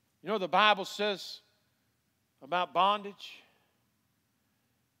 You know what the Bible says about bondage?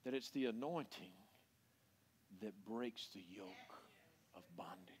 That it's the anointing that breaks the yoke of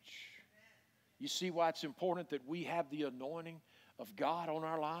bondage. You see why it's important that we have the anointing of God on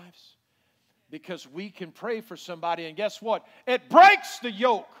our lives? Because we can pray for somebody, and guess what? It breaks the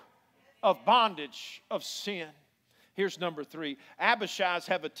yoke of bondage of sin. Here's number 3. Abishais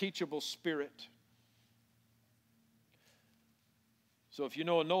have a teachable spirit. So if you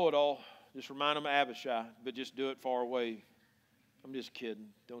know a know-it-all, just remind them of Abishai, but just do it far away. I'm just kidding.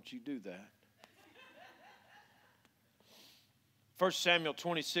 Don't you do that. 1 Samuel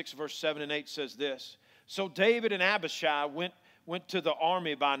 26, verse 7 and 8 says this. So David and Abishai went to the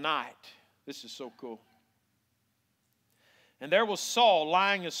army by night. This is so cool. And there was Saul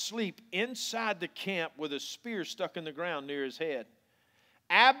lying asleep inside the camp with a spear stuck in the ground near his head.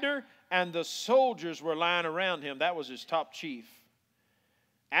 Abner and the soldiers were lying around him. That was his top chief.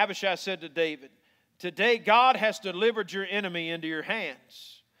 Abishai said to David, "Today God has delivered your enemy into your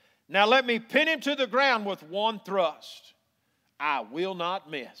hands. Now let me pin him to the ground with one thrust. I will not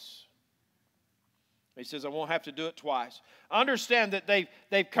miss." He says, I won't have to do it twice. Understand that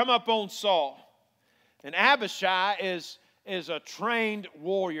they've come up on Saul. And Abishai is a trained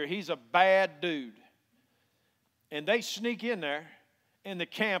warrior. He's a bad dude. And they sneak in there in the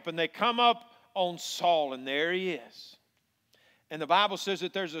camp and they come up on Saul, and there he is. And the Bible says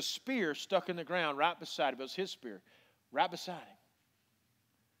that there's a spear stuck in the ground right beside him. It was his spear, right beside him.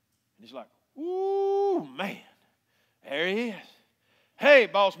 And he's like, ooh, man, there he is. Hey,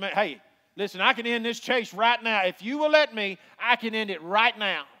 boss man, hey, listen, I can end this chase right now. If you will let me, I can end it right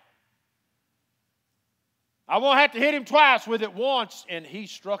now. I won't have to hit him twice with it once, and he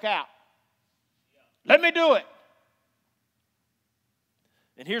struck out. Let me do it.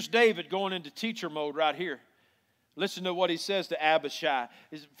 And here's David going into teacher mode right here. Listen to what he says to Abishai.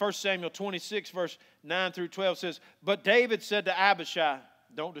 1 Samuel 26, verse 9 through 12 says, "But David said to Abishai,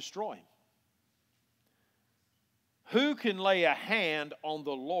 don't destroy him. Who can lay a hand on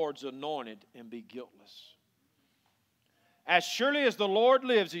the Lord's anointed and be guiltless? As surely as the Lord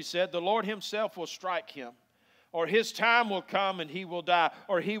lives," he said, "the Lord himself will strike him, or his time will come and he will die,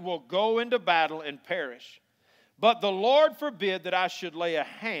 or he will go into battle and perish. But the Lord forbid that I should lay a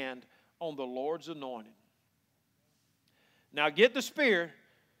hand on the Lord's anointed." Now get the spear.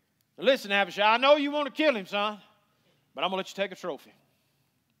 Listen, Abishai, I know you want to kill him, son, but I'm going to let you take a trophy.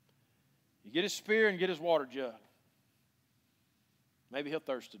 You get his spear and get his water jug. Maybe he'll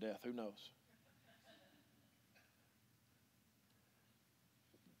thirst to death. Who knows?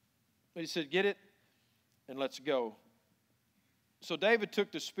 But he said, get it and let's go. So David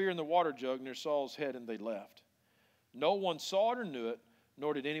took the spear and the water jug near Saul's head, and they left. No one saw it or knew it,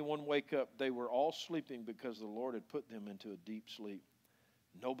 nor did anyone wake up. They were all sleeping because the Lord had put them into a deep sleep.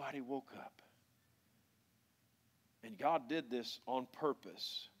 Nobody woke up. And God did this on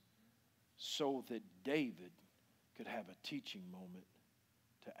purpose so that David could have a teaching moment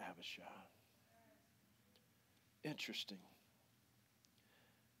to Abishai. Interesting.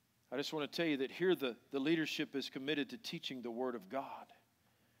 I just want to tell you that here the leadership is committed to teaching the Word of God.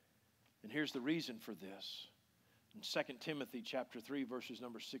 And here's the reason for this. In 2 Timothy chapter 3, verses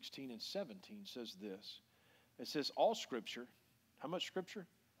number 16 and 17 says this. It says, all Scripture, how much Scripture?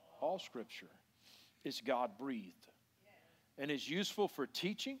 All Scripture is God-breathed and is useful for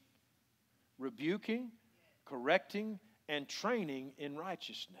teaching, rebuking, correcting, and training in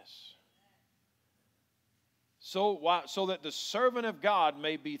righteousness. So that the servant of God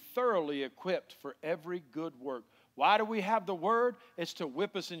may be thoroughly equipped for every good work. Why do we have the Word? It's to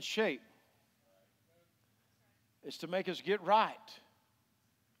whip us in shape. It's to make us get right.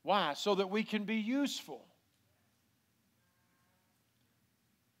 Why? So that we can be useful.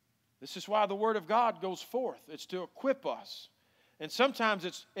 This is why the Word of God goes forth. It's to equip us. And sometimes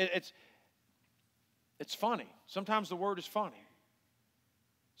it's funny. Sometimes the Word is funny.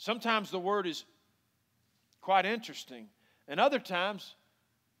 Sometimes the Word is quite interesting. And other times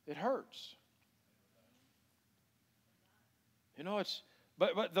it hurts. You know,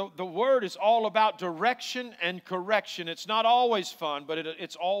 But the Word is all about direction and correction. It's not always fun, but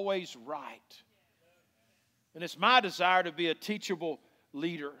it's always right. And it's my desire to be a teachable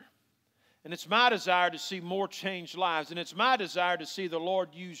leader. And it's my desire to see more changed lives. And it's my desire to see the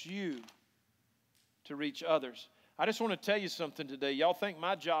Lord use you to reach others. I just want to tell you something today. Y'all think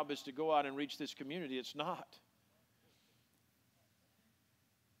my job is to go out and reach this community. It's not.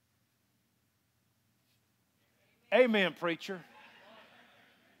 Amen, preacher.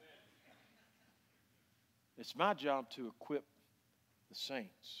 It's my job to equip the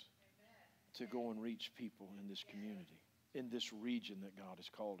saints to go and reach people in this community, in this region that God has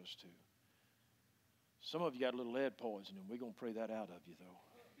called us to. Some of you got a little lead poisoning. We're going to pray that out of you, though.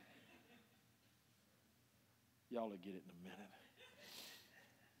 Y'all will get it in a minute.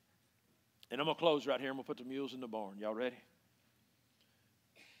 And I'm going to close right here. I'm going to put the mules in the barn. Y'all ready?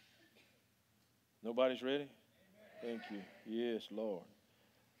 Nobody's ready? Thank you. Yes, Lord.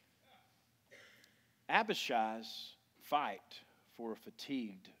 Abishai's fight for a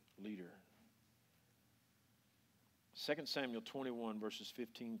fatigued leader. 2 Samuel 21, verses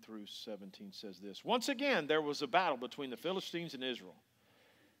 15 through 17 says this. Once again, there was a battle between the Philistines and Israel.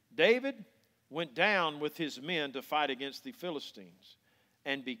 David went down with his men to fight against the Philistines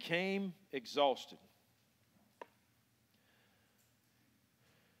and became exhausted.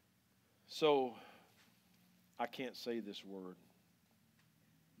 So, I can't say this word,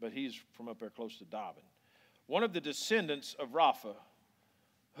 but he's from up there close to Dobbin. One of the descendants of Rapha,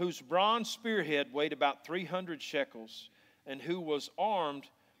 whose bronze spearhead weighed about 300 shekels, and who was armed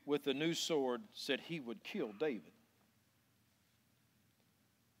with a new sword, said he would kill David.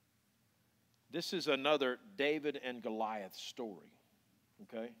 This is another David and Goliath story,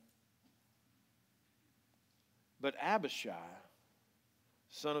 okay? But Abishai,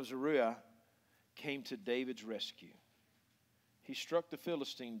 son of Zeruiah, came to David's rescue. He struck the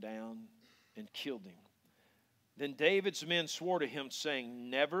Philistine down and killed him. Then David's men swore to him, saying,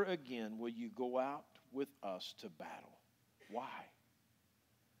 never again will you go out with us to battle. Why?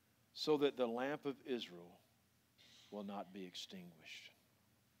 So that the lamp of Israel will not be extinguished.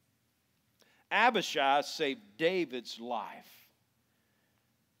 Abishai saved David's life.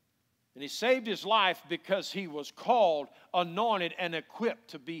 And he saved his life because he was called, anointed, and equipped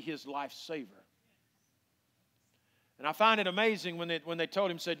to be his life saver. And I find it amazing when they told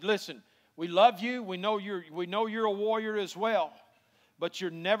him, said, listen, we love you. We know you're a warrior as well. But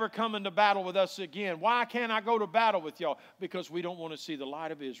you're never coming to battle with us again. Why can't I go to battle with y'all? Because we don't want to see the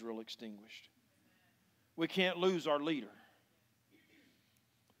light of Israel extinguished. We can't lose our leader.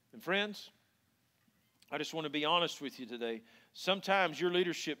 And friends, I just want to be honest with you today. Sometimes your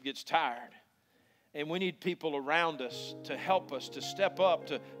leadership gets tired. And we need people around us to help us, to step up,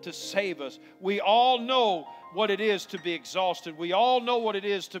 to save us. We all know what it is to be exhausted. We all know what it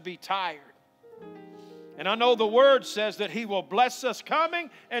is to be tired. And I know the Word says that He will bless us coming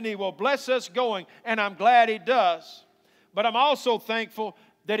and He will bless us going. And I'm glad He does. But I'm also thankful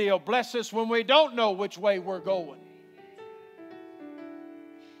that He'll bless us when we don't know which way we're going.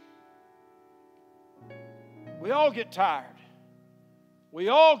 We all get tired. We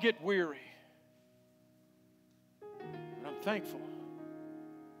all get weary. And I'm thankful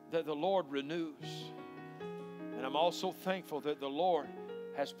that the Lord renews. And I'm also thankful that the Lord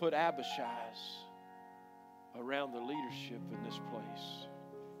has put Abishai's around the leadership in this place.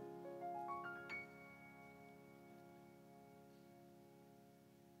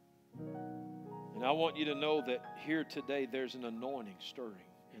 And I want you to know that here today there's an anointing stirring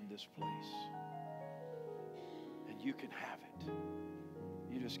in this place. And you can have it.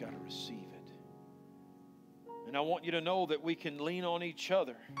 You just got to receive it. And I want you to know that we can lean on each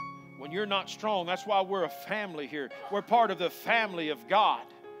other. When you're not strong, that's why we're a family here. We're part of the family of God.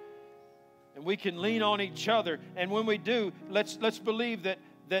 And we can lean on each other. And when we do, let's believe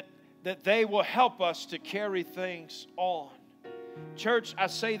that they will help us to carry things on. Church, I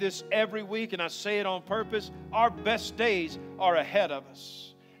say this every week, and I say it on purpose. Our best days are ahead of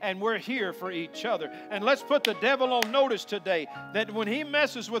us. And we're here for each other. And let's put the devil on notice today that when he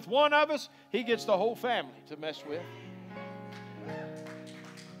messes with one of us, he gets the whole family to mess with.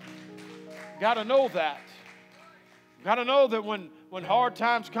 Got to know that. Got to know that when hard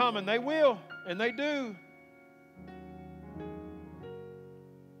times come, and they will, and they do,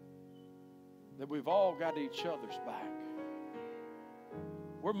 that we've all got each other's back.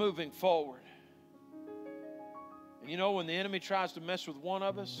 We're moving forward. And you know, when the enemy tries to mess with one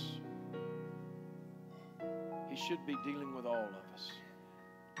of us, he should be dealing with all of us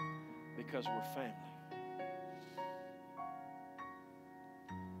because we're family.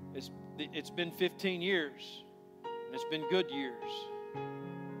 It's been 15 years, and it's been good years,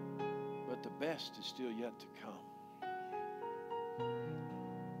 but the best is still yet to come.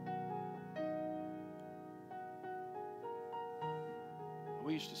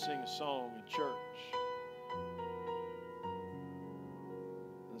 We used to sing a song in church.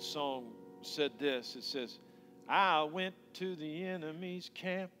 The song said this. It says, I went to the enemy's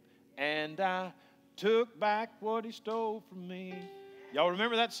camp and I took back what he stole from me. Y'all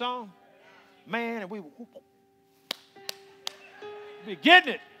remember that song? Man, and we be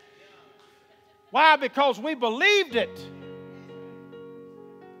getting it. Why? Because we believed it.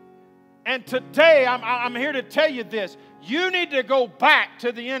 And today, I'm here to tell you this. You need to go back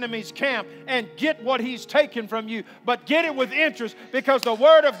to the enemy's camp and get what he's taken from you. But get it with interest, because the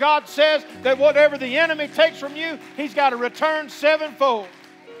Word of God says that whatever the enemy takes from you, he's got to return sevenfold.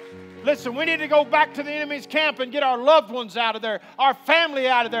 Listen, we need to go back to the enemy's camp and get our loved ones out of there, our family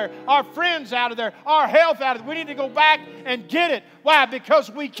out of there, our friends out of there, our health out of there. We need to go back and get it. Why? Because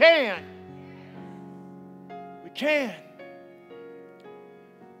we can. We can.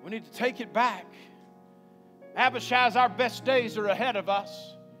 We need to take it back. Abishai's our best days are ahead of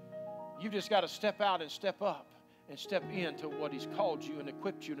us. You've just got to step out and step up and step into what he's called you and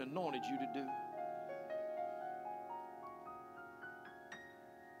equipped you and anointed you to do.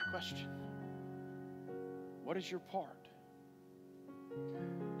 Question: what is your part?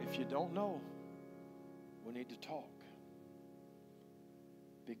 If you don't know, We need to talk.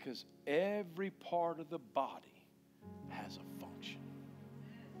 Because every part of the body has a function.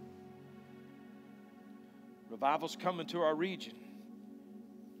 Revival's coming to our region,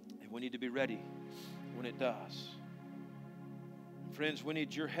 and we need to be ready when it does. Friends, we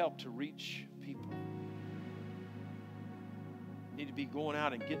need your help to reach people. We need to be going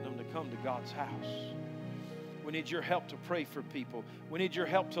out and getting them to come to God's house. We need your help to pray for people. We need your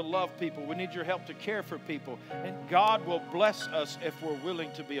help to love people. We need your help to care for people. And God will bless us if we're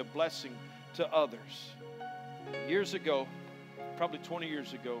willing to be a blessing to others. Years ago, probably 20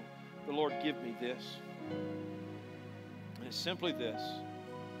 years ago, the Lord gave me this. And it's simply this.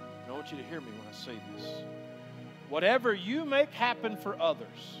 And I want you to hear me when I say this. Whatever you make happen for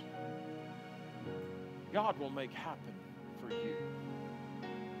others, God will make happen for you.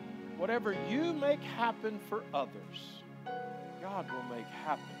 Whatever you make happen for others, God will make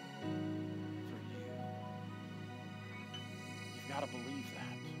happen for you. You've got to believe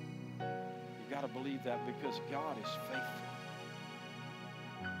that. You've got to believe that because God is faithful.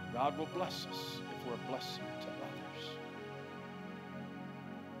 God will bless us if we're a blessing to others.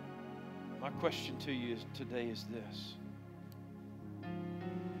 My question to you today is this.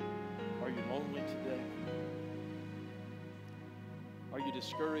 Are you lonely today? Are you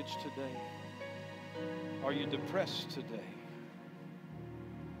discouraged today? Are you depressed today?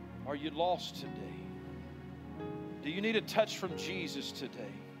 Are you lost today? Do you need a touch from Jesus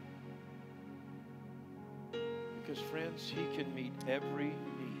today? Because, friends, He can meet every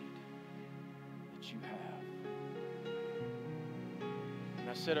need that you have. And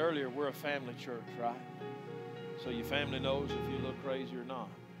I said earlier, we're a family church, right? So your family knows if you look crazy or not.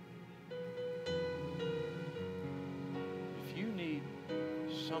 If you need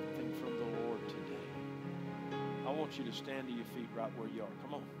something from the Lord today, I want you to stand to your feet right where you are.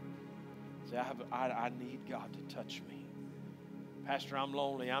 Come on. Say, I need God to touch me. Pastor, I'm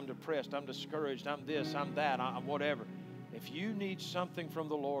lonely, I'm depressed, I'm discouraged, I'm this, I'm that, I'm whatever. If you need something from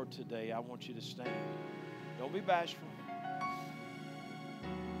the Lord today, I want you to stand. Don't be bashful.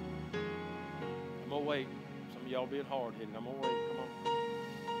 I'm going to wait. Some of y'all being hard-headed. I'm going to wait. Come on.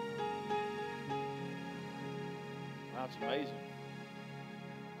 That's amazing.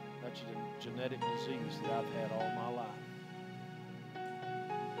 That's a genetic disease that I've had all my life.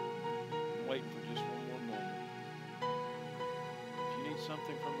 I'm waiting for just one more moment. If you need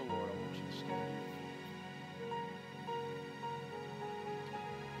something from the Lord, I want you to stand to your feet.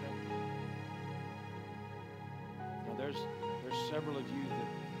 Okay. Now there's several of you that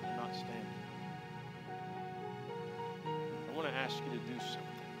are not standing. I want to ask you to do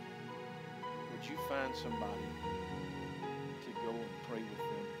something. Would you find somebody to go and pray with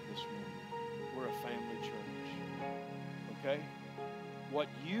them this morning? We're a family church. Okay? What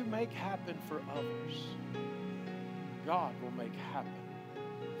you make happen for others, God will make happen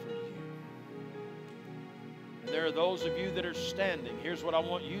for you. And there are those of you that are standing. Here's what I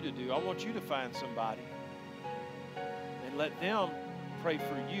want you to do. I want you to find somebody and let them pray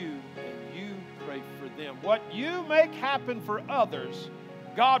for you and you pray for them. What you make happen for others,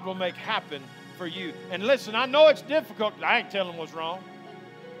 God will make happen for you. And listen, I know it's difficult. I ain't telling them what's wrong.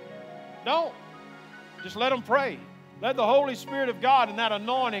 Don't. Just let them pray. Let the Holy Spirit of God and that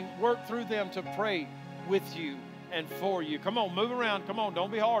anointing work through them to pray with you and for you. Come on, move around. Come on,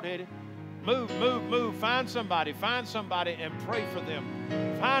 don't be hard-headed. Move, move, move. Find somebody and pray for them.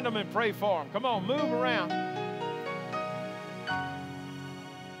 Find them and pray for them. Come on, move around.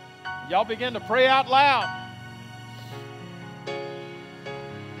 Y'all begin to pray out loud.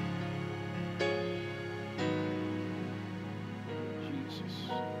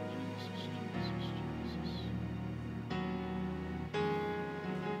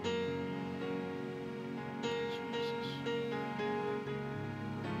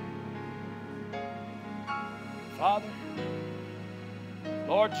 Father,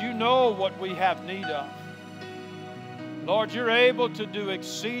 Lord, you know what we have need of. Lord, you're able to do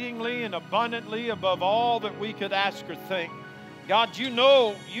exceedingly and abundantly above all that we could ask or think. God, you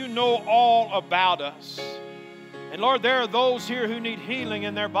know all about us. And Lord, there are those here who need healing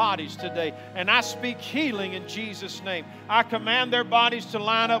in their bodies today. And I speak healing in Jesus' name. I command their bodies to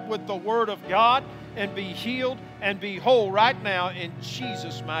line up with the Word of God and be healed and be whole right now in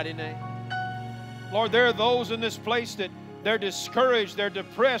Jesus' mighty name. Lord, there are those in this place that they're discouraged, they're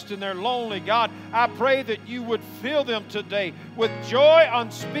depressed, and they're lonely. God, I pray that you would fill them today with joy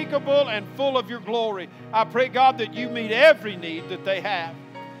unspeakable and full of your glory. I pray, God, that you meet every need that they have.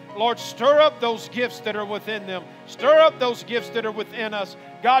 Lord, stir up those gifts that are within them. Stir up those gifts that are within us.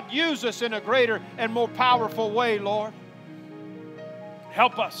 God, use us in a greater and more powerful way, Lord.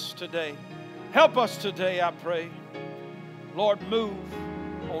 Help us today. Help us today, I pray. Lord, move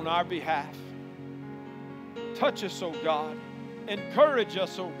on our behalf. Touch us, oh God. Encourage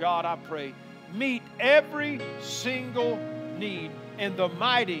us, oh God, I pray. Meet every single need in the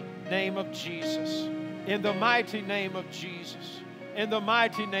mighty name of Jesus. In the mighty name of Jesus. In the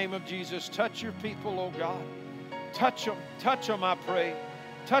mighty name of Jesus. Touch your people, oh God. Touch them, I pray.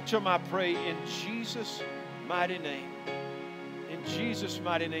 Touch them, I pray, in Jesus' mighty name. In Jesus'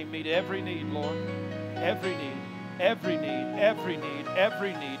 mighty name, meet every need, Lord. Every need, every need, every need,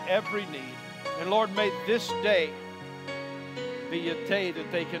 every need, every need. And Lord, may this day be a day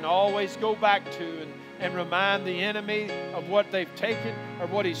that they can always go back to and remind the enemy of what they've taken or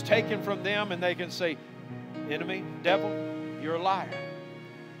what he's taken from them, and they can say, enemy, devil, you're a liar.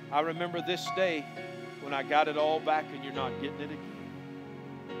 I remember this day when I got it all back and you're not getting it again.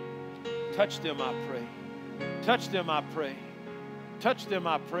 Touch them, I pray. Touch them, I pray. Touch them,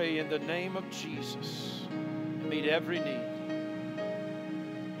 I pray, in the name of Jesus. Meet every need.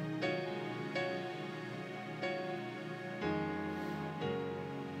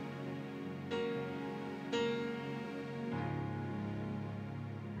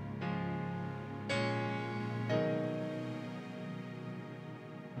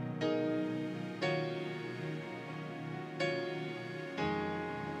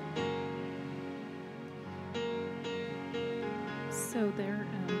 So there,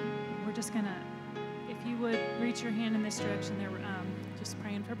 we're just gonna, if you would reach your hand in this direction, there, just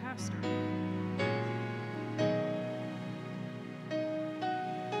praying for Pastor.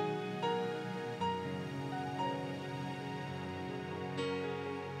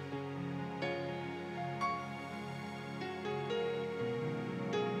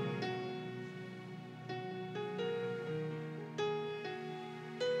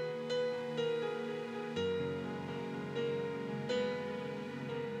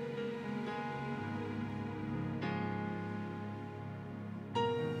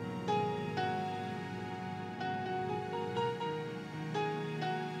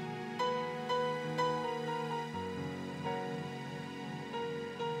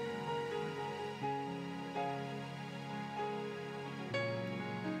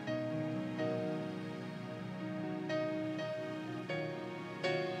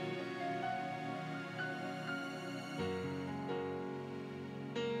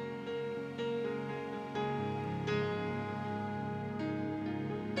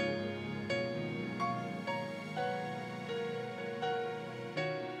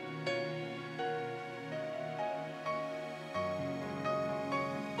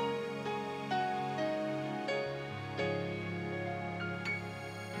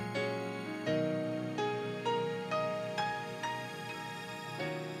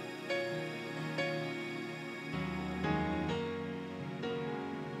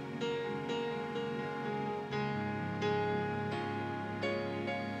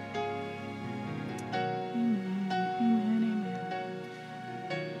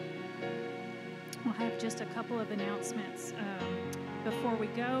 Just a couple of announcements before we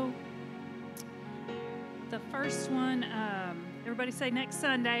go. The first one, everybody say next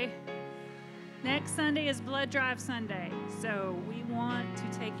Sunday. Next Sunday is Blood Drive Sunday. So we want to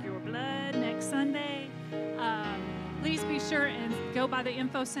take your blood next Sunday. Please be sure and go by the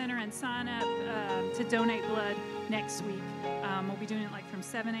info center and sign up to donate blood next week. We'll be doing it like from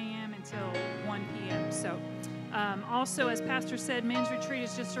 7 a.m. until 1 p.m. So also, as Pastor said, men's retreat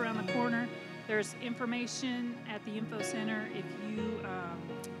is just around the corner. There's information at the info center. If you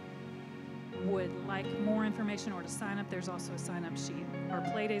would like more information or to sign up, there's also a sign-up sheet. Our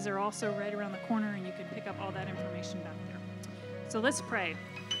play days are also right around the corner, and you can pick up all that information back there. So let's pray.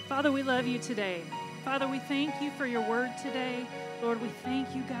 Father, we love you today. Father, we thank you for your word today. Lord, we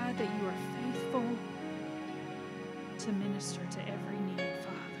thank you, God, that you are faithful to minister to every need,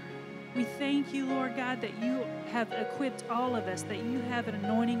 Father. We thank you, Lord God, that you have equipped all of us, that you have an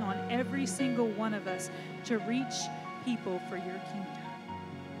anointing on every single one of us to reach people for your kingdom.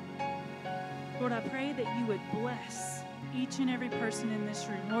 Lord, I pray that you would bless each and every person in this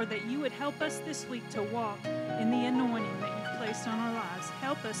room. Lord, that you would help us this week to walk in the anointing that you've placed on our lives.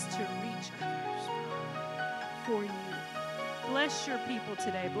 Help us to reach others for you. Bless your people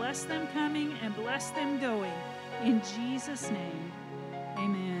today. Bless them coming and bless them going. In Jesus' name.